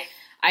crazy.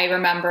 I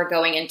remember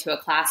going into a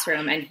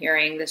classroom and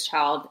hearing this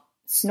child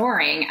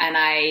snoring, and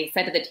I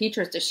said to the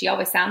teachers, does she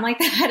always sound like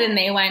that? And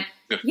they went,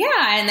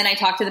 yeah. And then I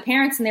talked to the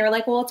parents, and they were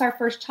like, well, it's our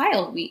first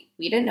child. We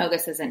didn't know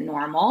this isn't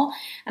normal.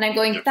 And I'm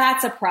going,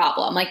 that's a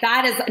problem. Like,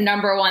 that is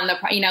number one,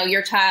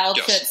 your child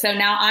should. So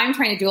now I'm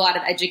trying to do a lot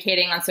of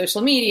educating on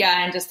social media,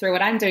 and just through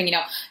what I'm doing,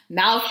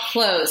 mouth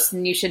closed,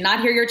 and you should not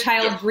hear your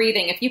child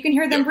breathing. If you can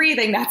hear them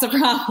breathing, that's a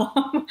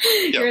problem.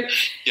 I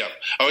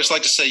always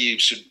like to say you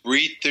should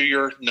breathe through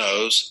your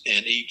nose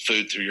and eat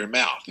food through your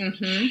mouth.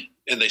 Mm-hmm.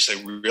 And they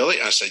say, really?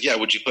 I said, yeah,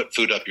 would you put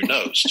food up your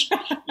nose?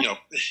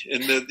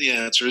 And the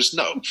answer is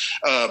no.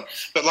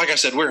 But like I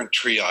said, we're in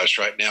triage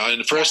right now.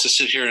 And for us to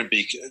sit here and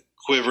be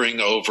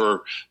quivering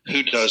over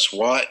who does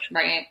what,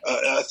 right.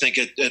 I think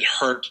it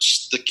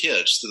hurts the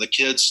kids. The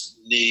kids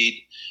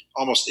need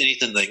almost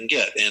anything they can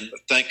get. And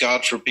thank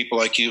God for people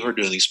like you who are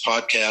doing these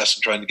podcasts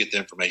and trying to get the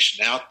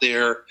information out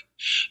there.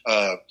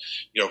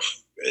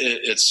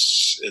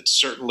 It's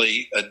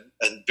certainly a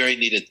very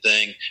needed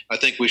thing. I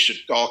think we should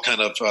all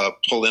kind of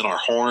pull in our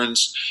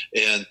horns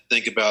and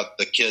think about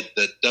the kid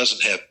that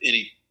doesn't have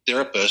any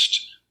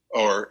therapist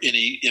or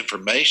any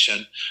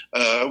information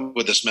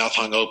with his mouth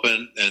hung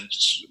open and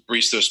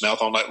breathes through his mouth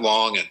all night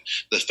long, and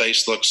the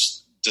face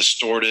looks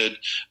distorted.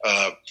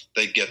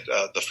 They get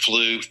the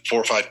flu 4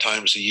 or 5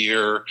 times a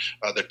year.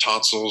 Their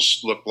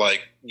tonsils look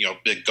like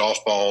big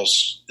golf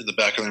balls in the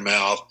back of their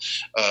mouth.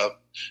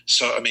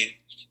 So I mean.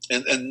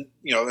 And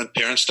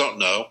parents don't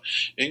know.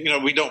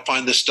 And, we don't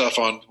find this stuff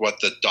on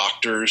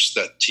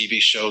that TV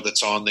show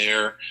that's on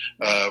there.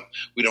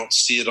 We don't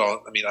see it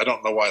on, I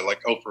don't know why,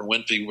 like Oprah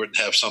Winfrey wouldn't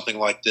have something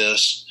like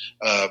this.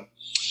 I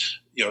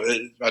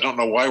don't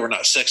know why we're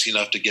not sexy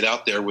enough to get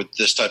out there with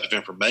this type of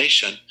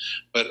information.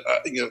 But,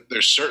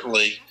 there's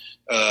certainly,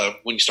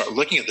 when you start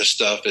looking at this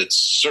stuff, it's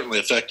certainly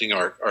affecting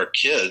our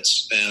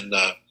kids. And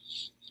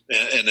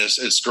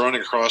it's growing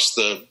across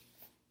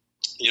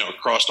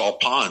across all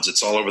ponds.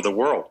 It's all over the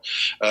world.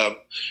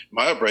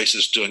 MyoBrace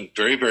is doing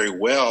very, very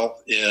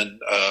well in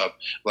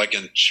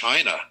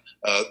China.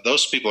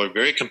 Those people are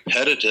very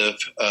competitive,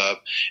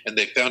 and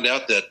they found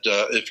out that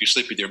if you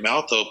sleep with your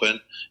mouth open,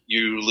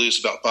 you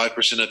lose about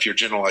 5% of your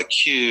general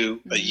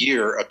IQ a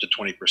year, up to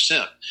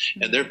 20%.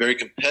 And they're very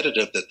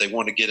competitive that they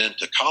want to get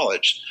into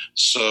college.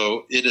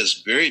 So it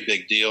is a very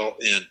big deal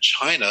in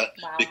China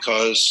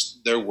because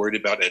they're worried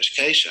about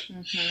education.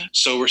 Mm-hmm.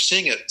 So we're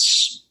seeing it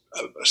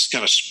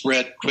kind of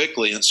spread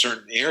quickly in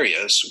certain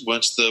areas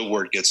once the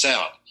word gets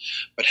out.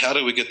 But how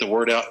do we get the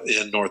word out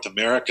in North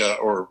America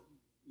or,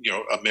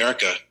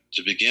 America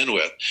to begin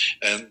with?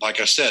 And like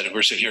I said,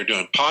 we're sitting here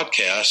doing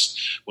podcasts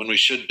when we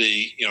should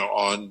be,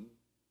 on,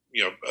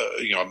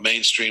 a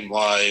mainstream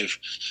live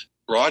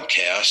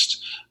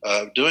broadcast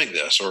doing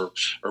this, or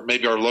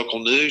maybe our local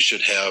news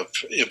should have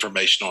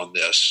information on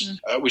this.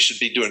 We should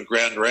be doing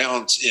grand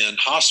rounds in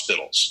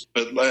hospitals.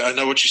 But I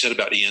know what you said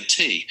about ENT.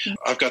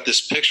 I've got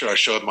this picture I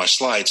show in my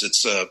slides.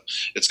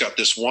 It's got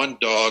this one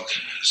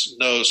dog's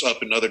nose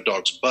up another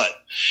dog's butt.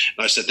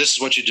 And I said, this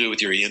is what you do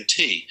with your ENT.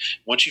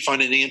 Once you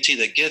find an ENT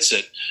that gets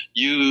it,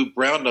 you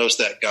brown nose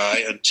that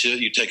guy until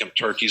you take him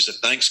turkeys at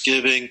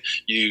Thanksgiving,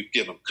 you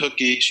give him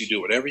cookies, you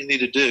do whatever you need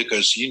to do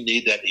because you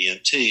need that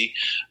ENT.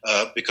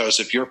 Because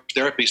if your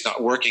therapy is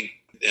not working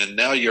and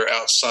now you're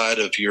outside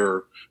of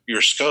your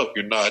scope,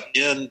 you're not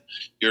in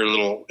your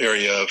little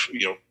area of,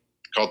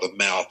 called the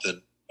mouth,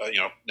 and,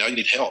 now you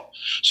need help.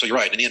 So you're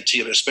right. An ENT,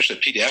 especially a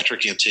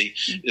pediatric ENT,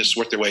 is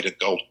worth their weight in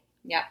gold.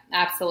 Yeah,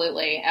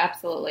 absolutely.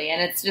 Absolutely.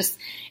 And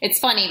it's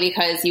funny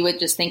because you would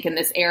just think in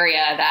this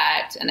area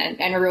that, and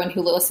everyone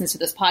who listens to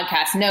this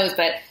podcast knows,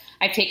 but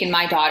I've taken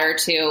my daughter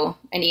to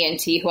an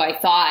ENT who I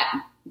thought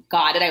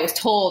got it. I was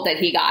told that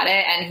he got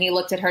it, and he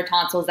looked at her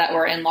tonsils that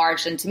were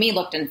enlarged and to me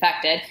looked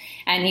infected.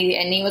 And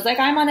he was like,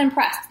 I'm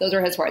unimpressed. Those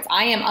are his words.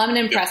 I am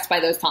unimpressed by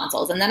those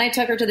tonsils. And then I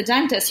took her to the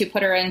dentist who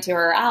put her into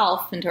her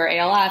ALF,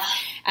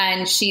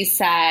 and she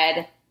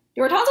said,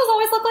 do her tonsils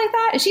always look like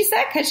that? Is she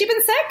sick? Has she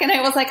been sick? And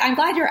I was like, I'm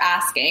glad you're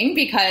asking,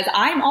 because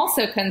I'm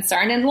also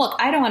concerned. And look,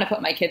 I don't want to put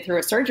my kid through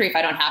a surgery if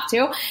I don't have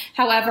to.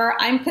 However,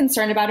 I'm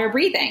concerned about her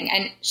breathing.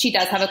 And she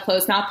does have a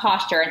closed mouth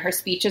posture, and her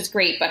speech is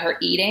great, but her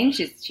eating,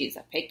 she's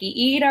a picky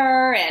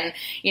eater, and,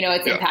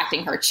 it's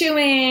impacting her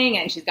chewing,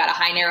 and she's got a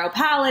high narrow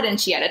palate,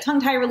 and she had a tongue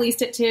tie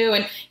released it too.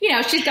 And,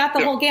 she's got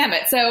the whole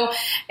gamut. So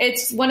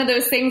it's one of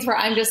those things where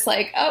I'm just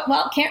like, oh,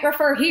 well, can't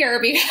refer here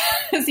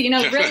because,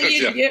 really,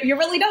 you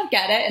really don't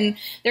get it. And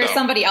there's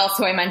somebody else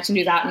who I mentioned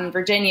who's out in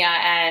Virginia,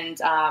 and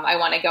I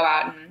want to go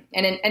out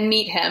and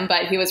meet him,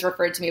 but he was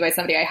referred to me by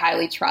somebody I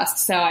highly trust.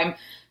 So I'm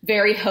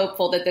very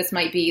hopeful that this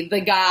might be the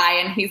guy,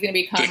 and he's going to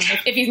become,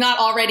 if he's not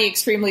already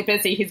extremely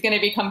busy, he's going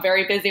to become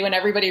very busy when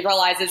everybody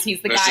realizes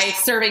he's the guy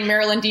serving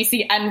Maryland,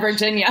 D.C., and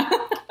Virginia.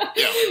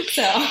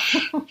 So,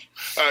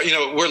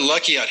 we're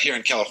lucky out here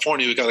in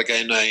California. We've got a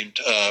guy named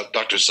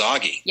Dr.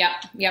 Zaghi. Yep,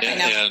 I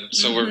know. And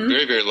so we're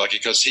very, very lucky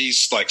because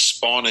he's like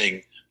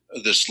spawning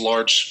this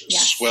large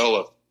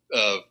swell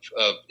of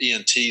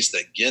ENTs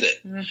that get it.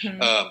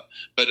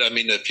 But I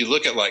mean, if you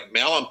look at like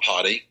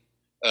Mallampati,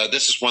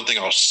 this is one thing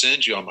I'll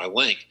send you on my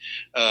link.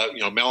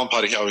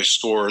 Mallampati, how we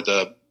score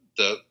the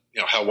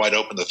how wide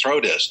open the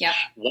throat is.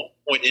 1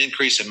 point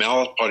increase in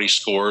Mallampati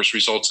scores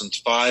results in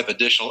 5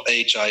 additional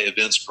AHI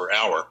events per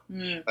hour,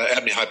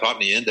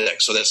 apnea-hypopnea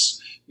index. So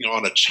that's,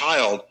 on a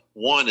child,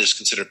 1 is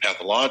considered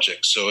pathologic.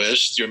 So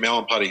as your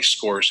Mallampati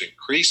scores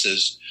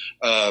increases,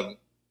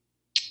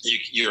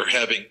 you're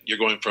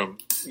going from,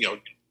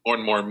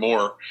 more and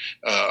more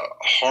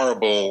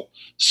horrible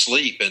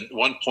sleep, and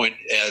 1 point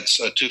adds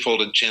a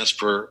 2-fold chance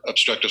for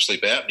obstructive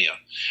sleep apnea.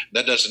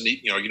 That doesn't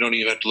need, you don't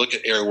even have to look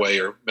at airway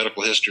or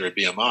medical history or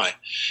BMI.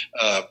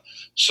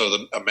 So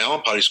the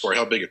Mallampati score,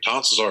 how big your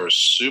tonsils are, is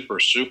super,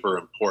 super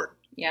important.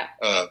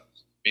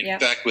 In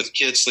fact, with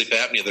kids' sleep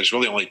apnea, there's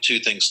really only 2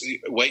 things.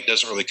 Weight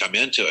doesn't really come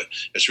into it.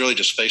 It's really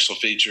just facial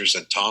features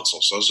and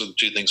tonsils. Those are the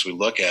 2 things we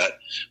look at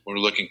when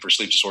we're looking for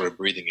sleep disordered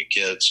breathing in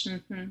kids.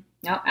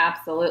 No,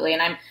 absolutely.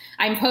 And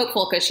I'm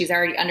hopeful, because she's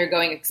already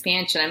undergoing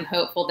expansion. I'm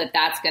hopeful that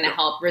that's going to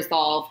help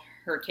resolve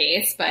her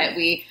case. But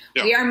we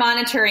are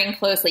monitoring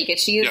closely,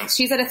 because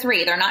she's at a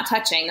 3. They're not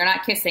touching, they're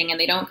not kissing, and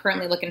they don't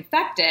currently look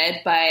infected,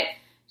 but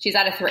she's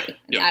at a 3.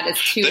 And that is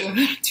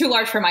too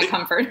large for my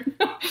comfort.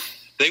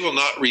 They will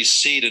not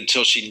recede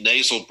until she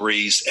nasal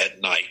breathes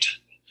at night.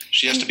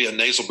 She has to be a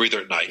nasal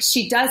breather at night.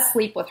 She does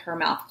sleep with her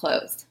mouth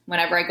closed.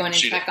 Whenever I go in and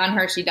check on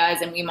her, she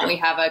does, and we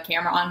have a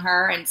camera on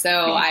her. And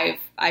so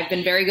I've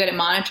been very good at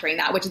monitoring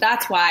that,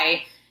 that's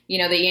why,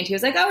 the ENT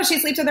was like, oh, she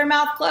sleeps with her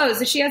mouth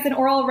closed. She has an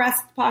oral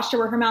rest posture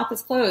where her mouth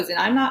is closed, and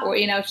I'm not,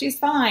 she's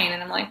fine.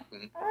 And I'm like,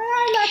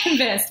 I'm not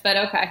convinced, but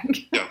okay.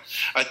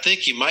 I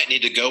think you might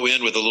need to go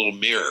in with a little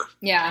mirror.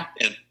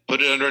 And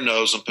put it under her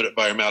nose and put it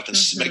by her mouth and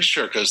make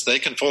sure, because they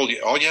can fold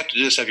you. All you have to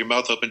do is have your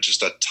mouth open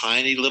just a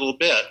tiny little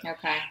bit.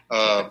 Okay.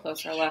 Take a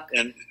closer look.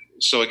 And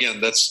so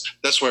again,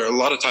 that's where a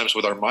lot of times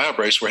with our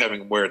MyoBrace, we're having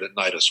them wear it at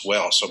night as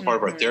well. So part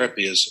of our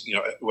therapy is,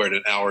 wear it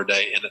an hour a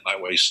day and at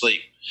night while you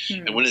sleep.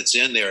 And when it's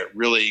in there, it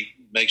really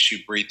makes you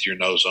breathe through your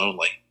nose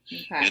only.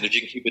 Okay. And if you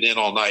can keep it in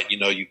all night,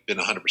 you've been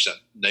 100%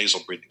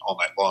 nasal breathing all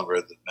night long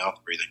rather than mouth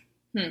breathing.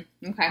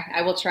 Okay.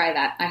 I will try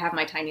that. I have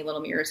my tiny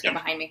little mirrors here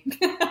behind me.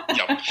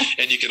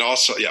 And you can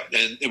also,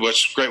 and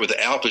what's great with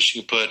the ALF is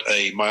you can put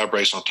a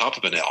MyoBrace on top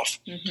of an ALF,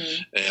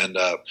 and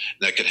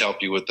that could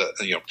help you with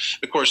the,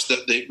 of course,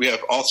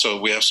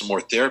 we have some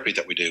more therapy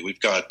that we do. We've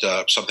got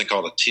something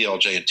called a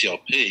TLJ and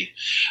TLP,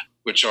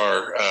 which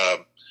are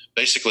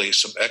basically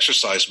some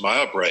exercise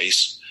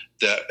MyoBrace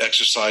that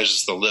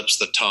exercises the lips,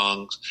 the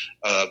tongue,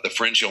 the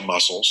pharyngeal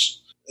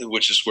muscles,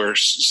 which is where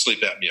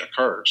sleep apnea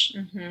occurs.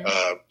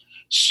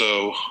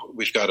 So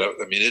we've got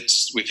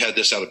we've had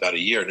this out about a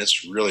year, and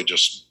it's really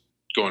just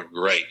going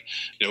great.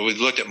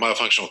 We've looked at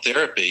myofunctional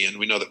therapy, and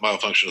we know that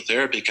myofunctional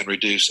therapy can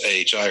reduce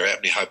AHI or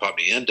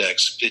apnea-hypopnea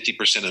index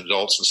 50% in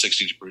adults and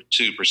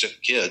 62% in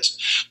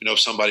kids. If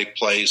somebody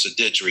plays a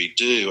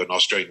didgeridoo, an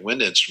Australian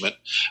wind instrument,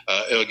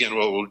 again,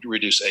 will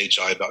reduce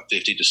AHI about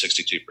 50 to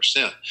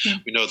 62%.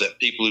 We know that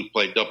people who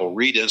play double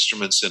reed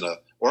instruments in an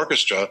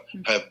orchestra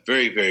have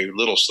very, very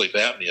little sleep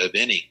apnea, if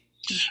any.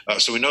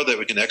 So we know that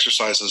we can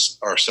exercise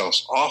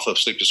ourselves off of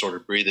sleep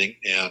disordered breathing,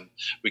 and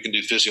we can do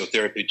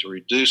physiotherapy to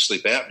reduce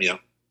sleep apnea.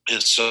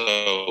 And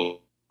so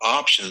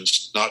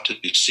options not to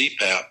do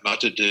CPAP,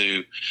 not to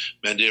do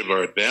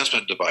mandibular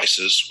advancement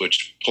devices,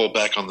 which pull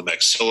back on the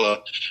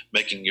maxilla,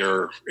 making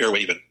your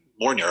airway even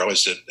more narrow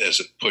as it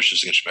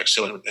pushes against your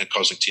maxilla and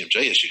causing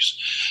TMJ issues.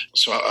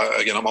 So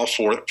again, I'm all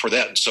for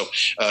that. And so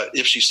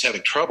if she's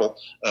having trouble,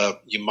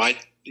 you might,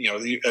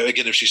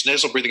 again, if she's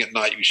nasal breathing at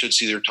night, you should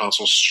see their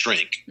tonsils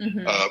shrink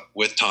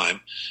with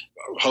time.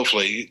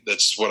 Hopefully,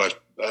 that's what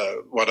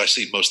I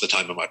see most of the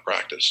time in my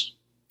practice.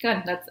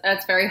 Good.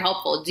 That's very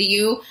helpful. Do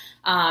you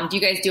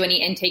guys do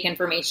any intake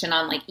information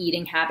on like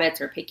eating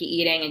habits or picky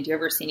eating? And do you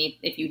ever see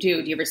if you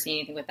do you ever see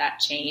anything with that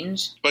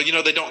change? Well,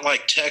 they don't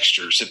like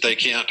textures. If they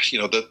can't,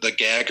 the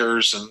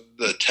gaggers and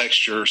the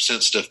texture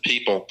sensitive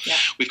people,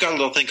 we've got a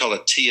little thing called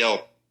a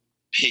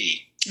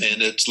TLP,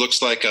 and it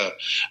looks like a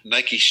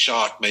Nike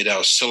Shock made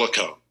out of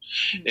silicone.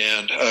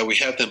 And we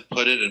have them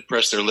put it and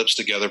press their lips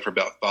together for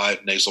about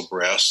 5 nasal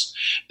breaths.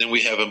 Then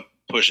we have them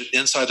push it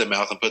inside the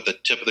mouth and put the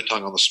tip of the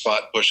tongue on the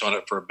spot, push on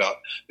it for about,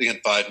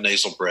 again, 5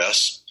 nasal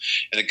breaths.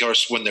 And of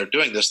course, when they're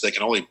doing this, they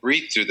can only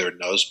breathe through their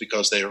nose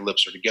because their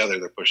lips are together,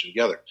 they're pushing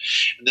together.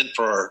 And then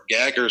for our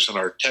gaggers and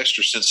our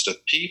texture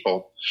sensitive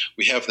people,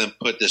 we have them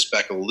put this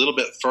back a little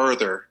bit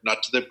further,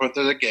 not to the point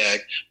of the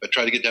gag, but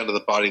try to get down to the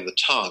body of the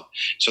tongue.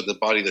 So the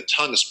body of the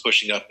tongue is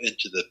pushing up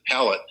into the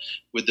palate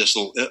with this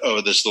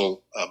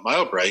little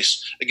mile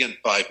brace, again,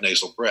 5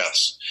 nasal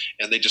breaths.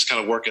 And they just kind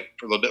of work it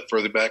for a little bit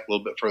further back, a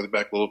little bit further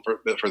back, a little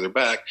bit further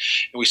back.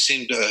 And we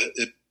seem to,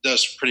 it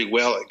does pretty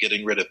well at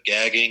getting rid of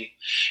gagging,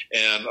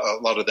 and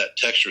a lot of that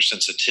texture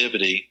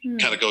sensitivity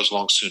kind of goes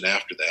along soon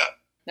after that.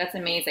 That's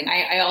amazing.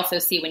 I also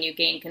see when you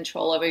gain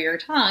control over your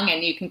tongue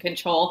and you can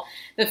control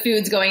the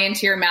foods going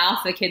into your mouth,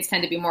 the kids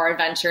tend to be more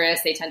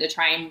adventurous. They tend to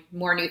try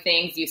more new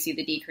things. You see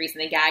the decrease in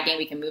the gagging.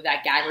 We can move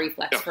that gag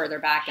reflex further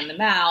back in the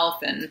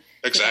mouth. And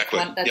exactly.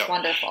 So that's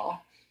wonderful.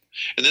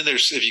 And then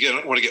if you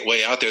don't want to get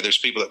way out there, there's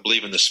people that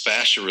believe in this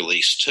fascia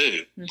release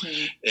too.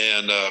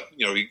 And,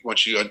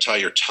 once you untie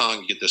your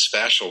tongue, you get this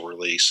fascial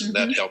release, and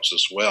that helps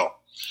as well.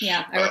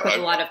 Yeah, I work with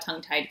a lot of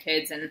tongue-tied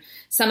kids, and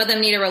some of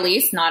them need a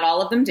release. Not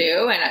all of them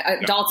do,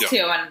 and adults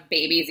too, and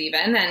babies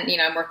even.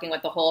 And I'm working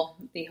with the whole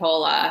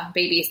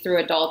babies through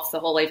adults, the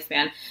whole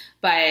lifespan.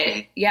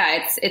 But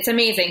it's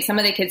amazing. Some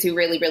of the kids who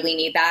really, really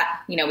need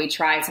that, we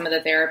try some of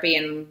the therapy,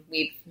 and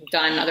we've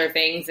done other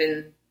things,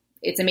 and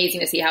it's amazing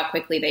to see how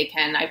quickly they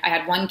can. I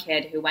had one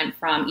kid who went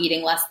from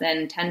eating less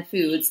than 10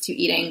 foods to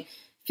eating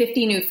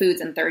 50 new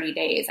foods in 30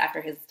 days after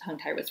his tongue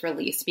tie was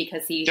released,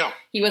 because he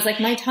was like,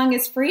 my tongue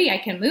is free. I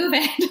can move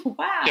it.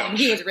 Wow. Yeah. And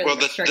he was really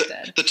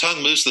restricted. The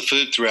tongue moves the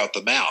food throughout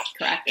the mouth.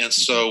 Correct. And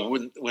so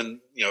when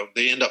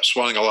they end up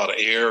swallowing a lot of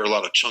air, a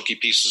lot of chunky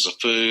pieces of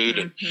food,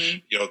 and,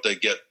 they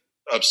get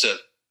upset,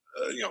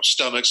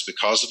 stomachs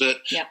because of it.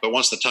 Yep. But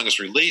once the tongue is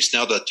released,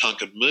 now the tongue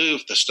can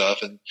move the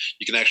stuff, and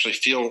you can actually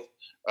feel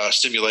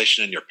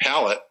stimulation in your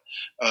palate,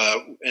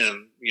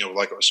 and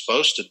like it was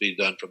supposed to be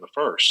done from the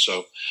first.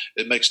 So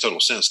it makes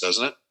total sense,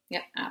 doesn't it?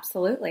 Yeah,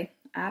 absolutely.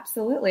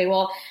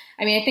 Well,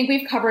 I think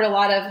we've covered a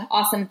lot of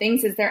awesome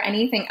things. Is there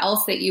anything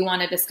else that you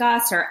want to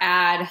discuss or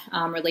add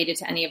related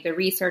to any of the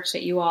research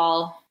that you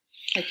all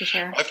like to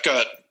share? I've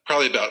got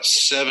probably about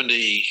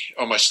 70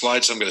 on my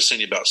slides. I'm going to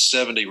send you about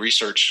 70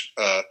 research,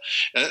 and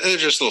they're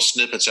just little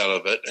snippets out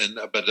of it,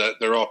 but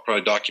they're all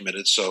probably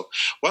documented. So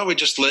why don't we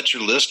just let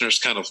your listeners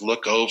kind of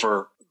look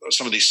over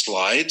some of these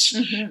slides,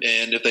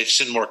 and if they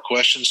send more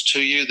questions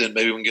to you, then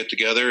maybe we can get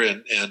together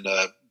and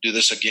do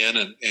this again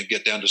and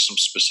get down to some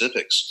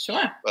specifics.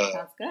 Sure,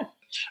 sounds good.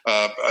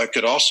 I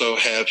could also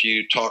have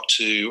you talk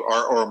to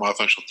our oral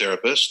myofunctional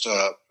therapist,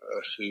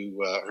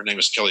 who her name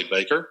is Kelly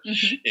Baker,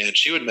 and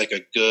she would make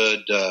a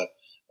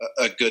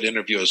good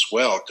interview as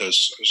well,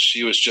 because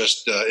she was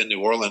just in New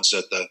Orleans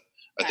at the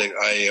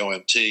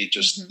IAOMT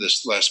just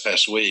this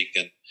past week,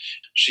 and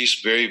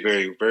she's very,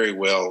 very, very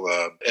well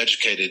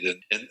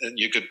educated, and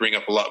you could bring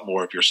up a lot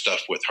more of your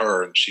stuff with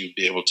her, and she'd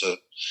be able to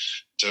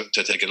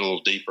take it a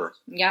little deeper.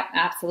 Yeah,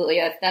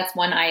 absolutely. That's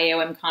one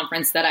IAOM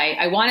conference that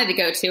I wanted to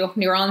go to.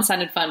 New Orleans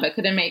sounded fun, but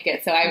couldn't make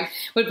it. So I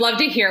would love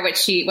to hear what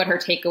her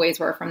takeaways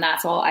were from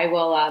that. So I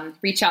will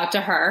reach out to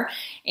her,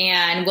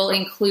 and we'll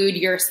include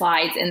your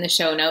slides in the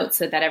show notes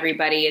so that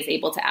everybody is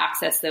able to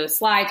access those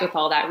slides with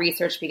all that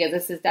research, because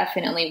this is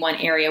definitely one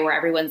area where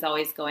everyone's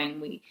always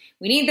going, we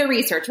need the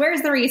research.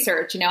 Where's the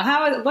research?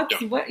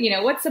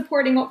 What's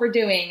supporting what we're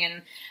doing?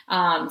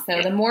 And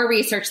so the more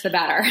research, the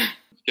better.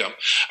 Yeah,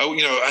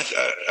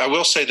 I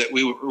will say that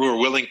we're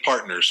willing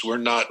partners. We're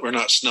not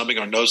snubbing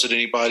our nose at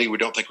anybody. We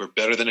don't think we're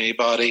better than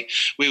anybody.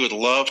 We would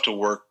love to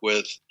work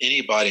with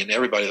anybody and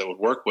everybody that would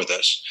work with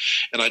us.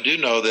 And I do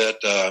know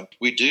that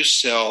we do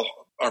sell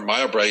our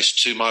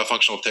MyoBrace to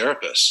myofunctional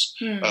therapists.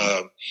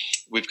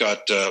 We've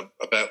got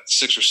about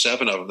 6 or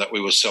 7 of them that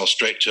we will sell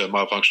straight to a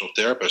myofunctional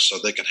therapist, so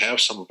they can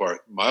have some of our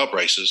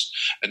MyoBraces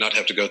and not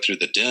have to go through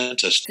the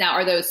dentist. Now,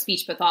 are those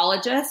speech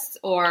pathologists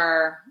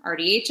or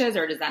RDHs,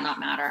 or does that not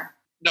matter?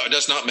 No, it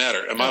does not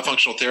matter. A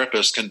myofunctional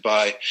therapist can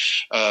buy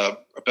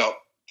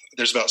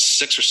there's about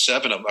 6 or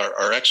 7 of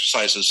our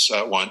exercises,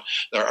 that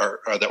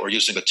we're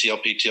using the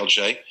TLP,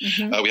 TLJ.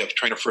 We have a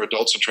trainer for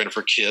adults and trainer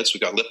for kids.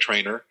 We've got lip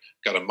trainer,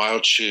 got a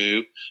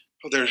MyoChew.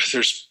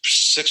 There's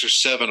 6 or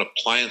 7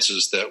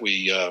 appliances that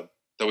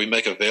we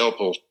make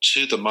available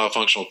to the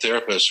myofunctional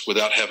therapist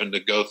without having to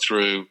go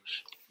through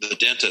the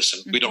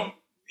dentist. And we don't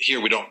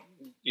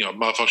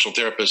myofunctional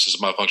therapist is a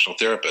myofunctional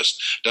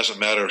therapist. Doesn't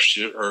matter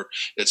if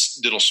it's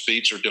dental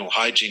speech or dental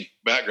hygiene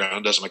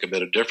background. Doesn't make a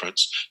bit of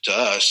difference to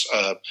us.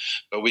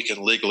 But we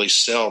can legally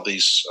sell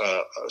these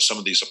some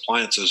of these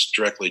appliances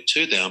directly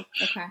to them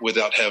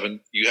without having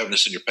to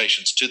send your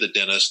patients to the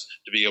dentist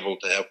to be able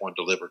to have one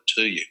delivered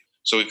to you.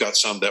 So we've got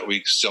some that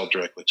we sell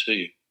directly to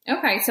you.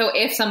 Okay. So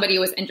if somebody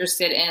was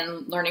interested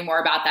in learning more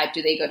about that,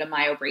 do they go to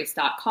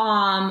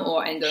myobrace.com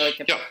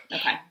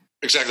Okay.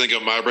 Exactly. Go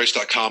to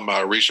myobrace.com,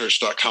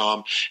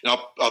 myoresearch.com.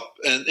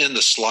 And in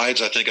the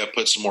slides, I think I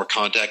put some more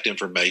contact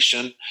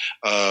information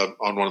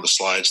on one of the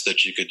slides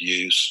that you could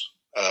use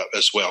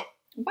as well.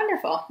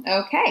 Wonderful.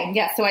 Okay.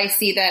 Yeah. So I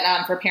see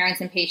that for parents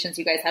and patients,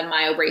 you guys have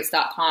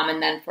myobrace.com.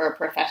 And then for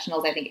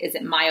professionals, I think, is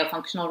it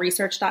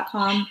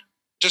myofunctionalresearch.com?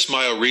 Just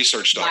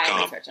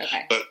myoresearch.com.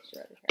 Okay.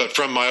 But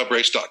from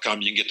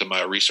myobrace.com, you can get to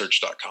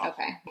myoresearch.com.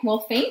 Okay.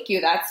 Well, thank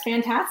you. That's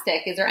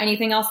fantastic. Is there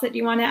anything else that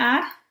you want to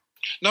add?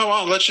 No,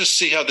 well, let's just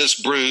see how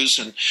this brews,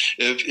 and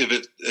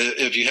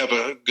if you have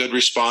a good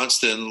response,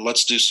 then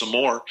let's do some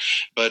more.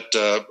 But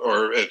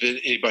or if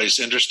anybody's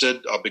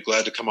interested, I'll be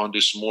glad to come on and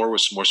do some more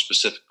with some more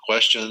specific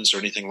questions or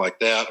anything like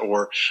that.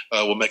 Or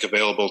we'll make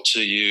available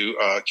to you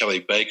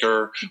Kelly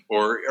Baker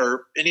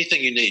or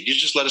anything you need. You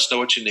just let us know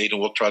what you need,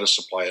 and we'll try to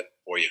supply it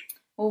for you.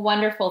 Well,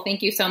 wonderful.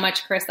 Thank you so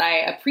much, Chris. I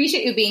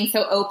appreciate you being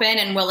so open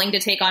and willing to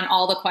take on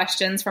all the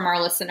questions from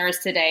our listeners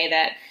today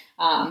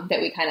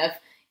that we kind of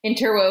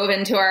interwove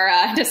into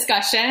our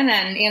discussion,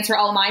 and answer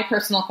all my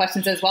personal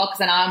questions as well.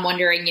 Because now I'm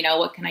wondering,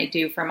 what can I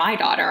do for my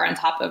daughter on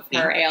top of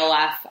her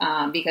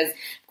ALF? Because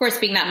of course,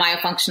 being that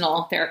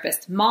myofunctional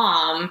therapist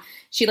mom,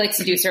 she likes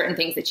to do certain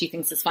things that she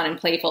thinks is fun and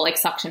playful, like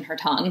suction her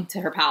tongue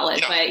to her palate.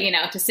 Yeah.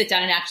 But, to sit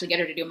down and actually get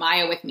her to do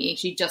myo with me,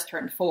 she just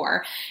turned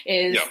 4,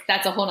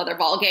 that's a whole nother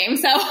ball game.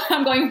 So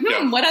I'm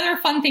going, what other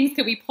fun things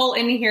could we pull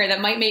in here that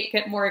might make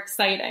it more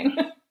exciting?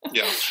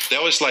 Yeah, they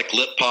always like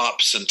lip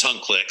pops and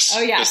tongue clicks.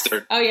 Oh yeah,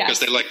 because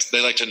they like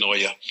to annoy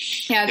you.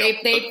 Yeah,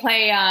 they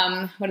play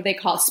what do they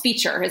call it?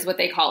 Speecher is what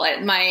they call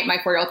it. My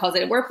 4-year-old calls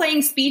it. We're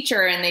playing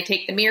Speecher, and they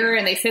take the mirror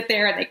and they sit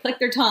there and they click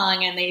their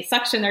tongue and they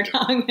suction their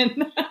tongue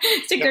and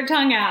stick their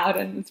tongue out,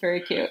 and it's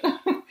very cute.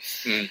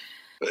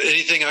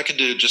 Anything I can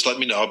do, just let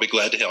me know. I'll be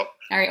glad to help.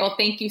 All right. Well,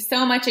 thank you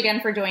so much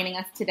again for joining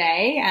us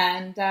today,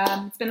 and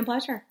it's been a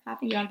pleasure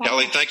having you on podcast.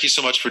 Kelly, thank you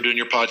so much for doing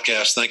your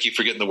podcast. Thank you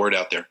for getting the word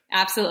out there.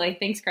 Absolutely.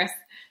 Thanks, Chris.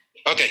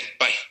 Okay,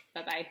 bye.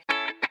 Bye-bye.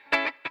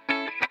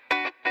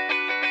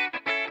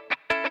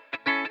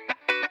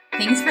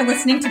 Thanks for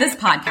listening to this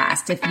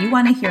podcast. If you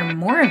want to hear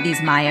more of these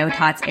Myo,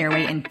 TOTS,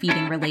 airway, and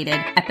feeding related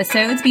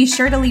episodes, be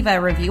sure to leave a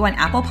review on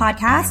Apple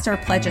Podcasts or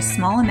pledge a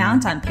small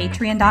amount on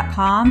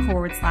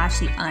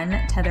patreon.com/the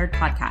Untethered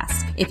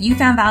Podcast. If you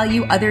found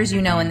value, others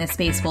in this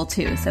space will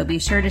too. So be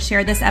sure to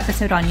share this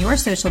episode on your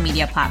social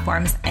media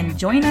platforms, and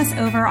join us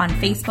over on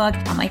Facebook,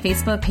 on my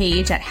Facebook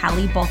page at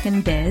Hallie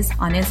Bulkin Biz,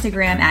 on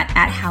Instagram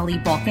at Hallie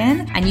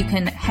Bulkin, and you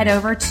can head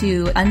over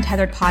to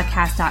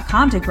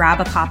untetheredpodcast.com to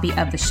grab a copy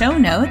of the show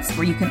notes,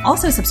 where you can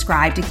also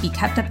subscribe to be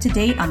kept up to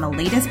date on the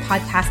latest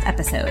podcast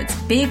episodes.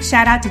 Big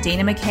shout out to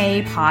Dana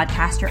McKay,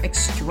 podcaster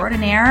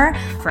extraordinaire,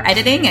 for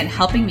editing and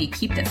helping me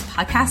keep this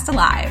podcast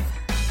alive.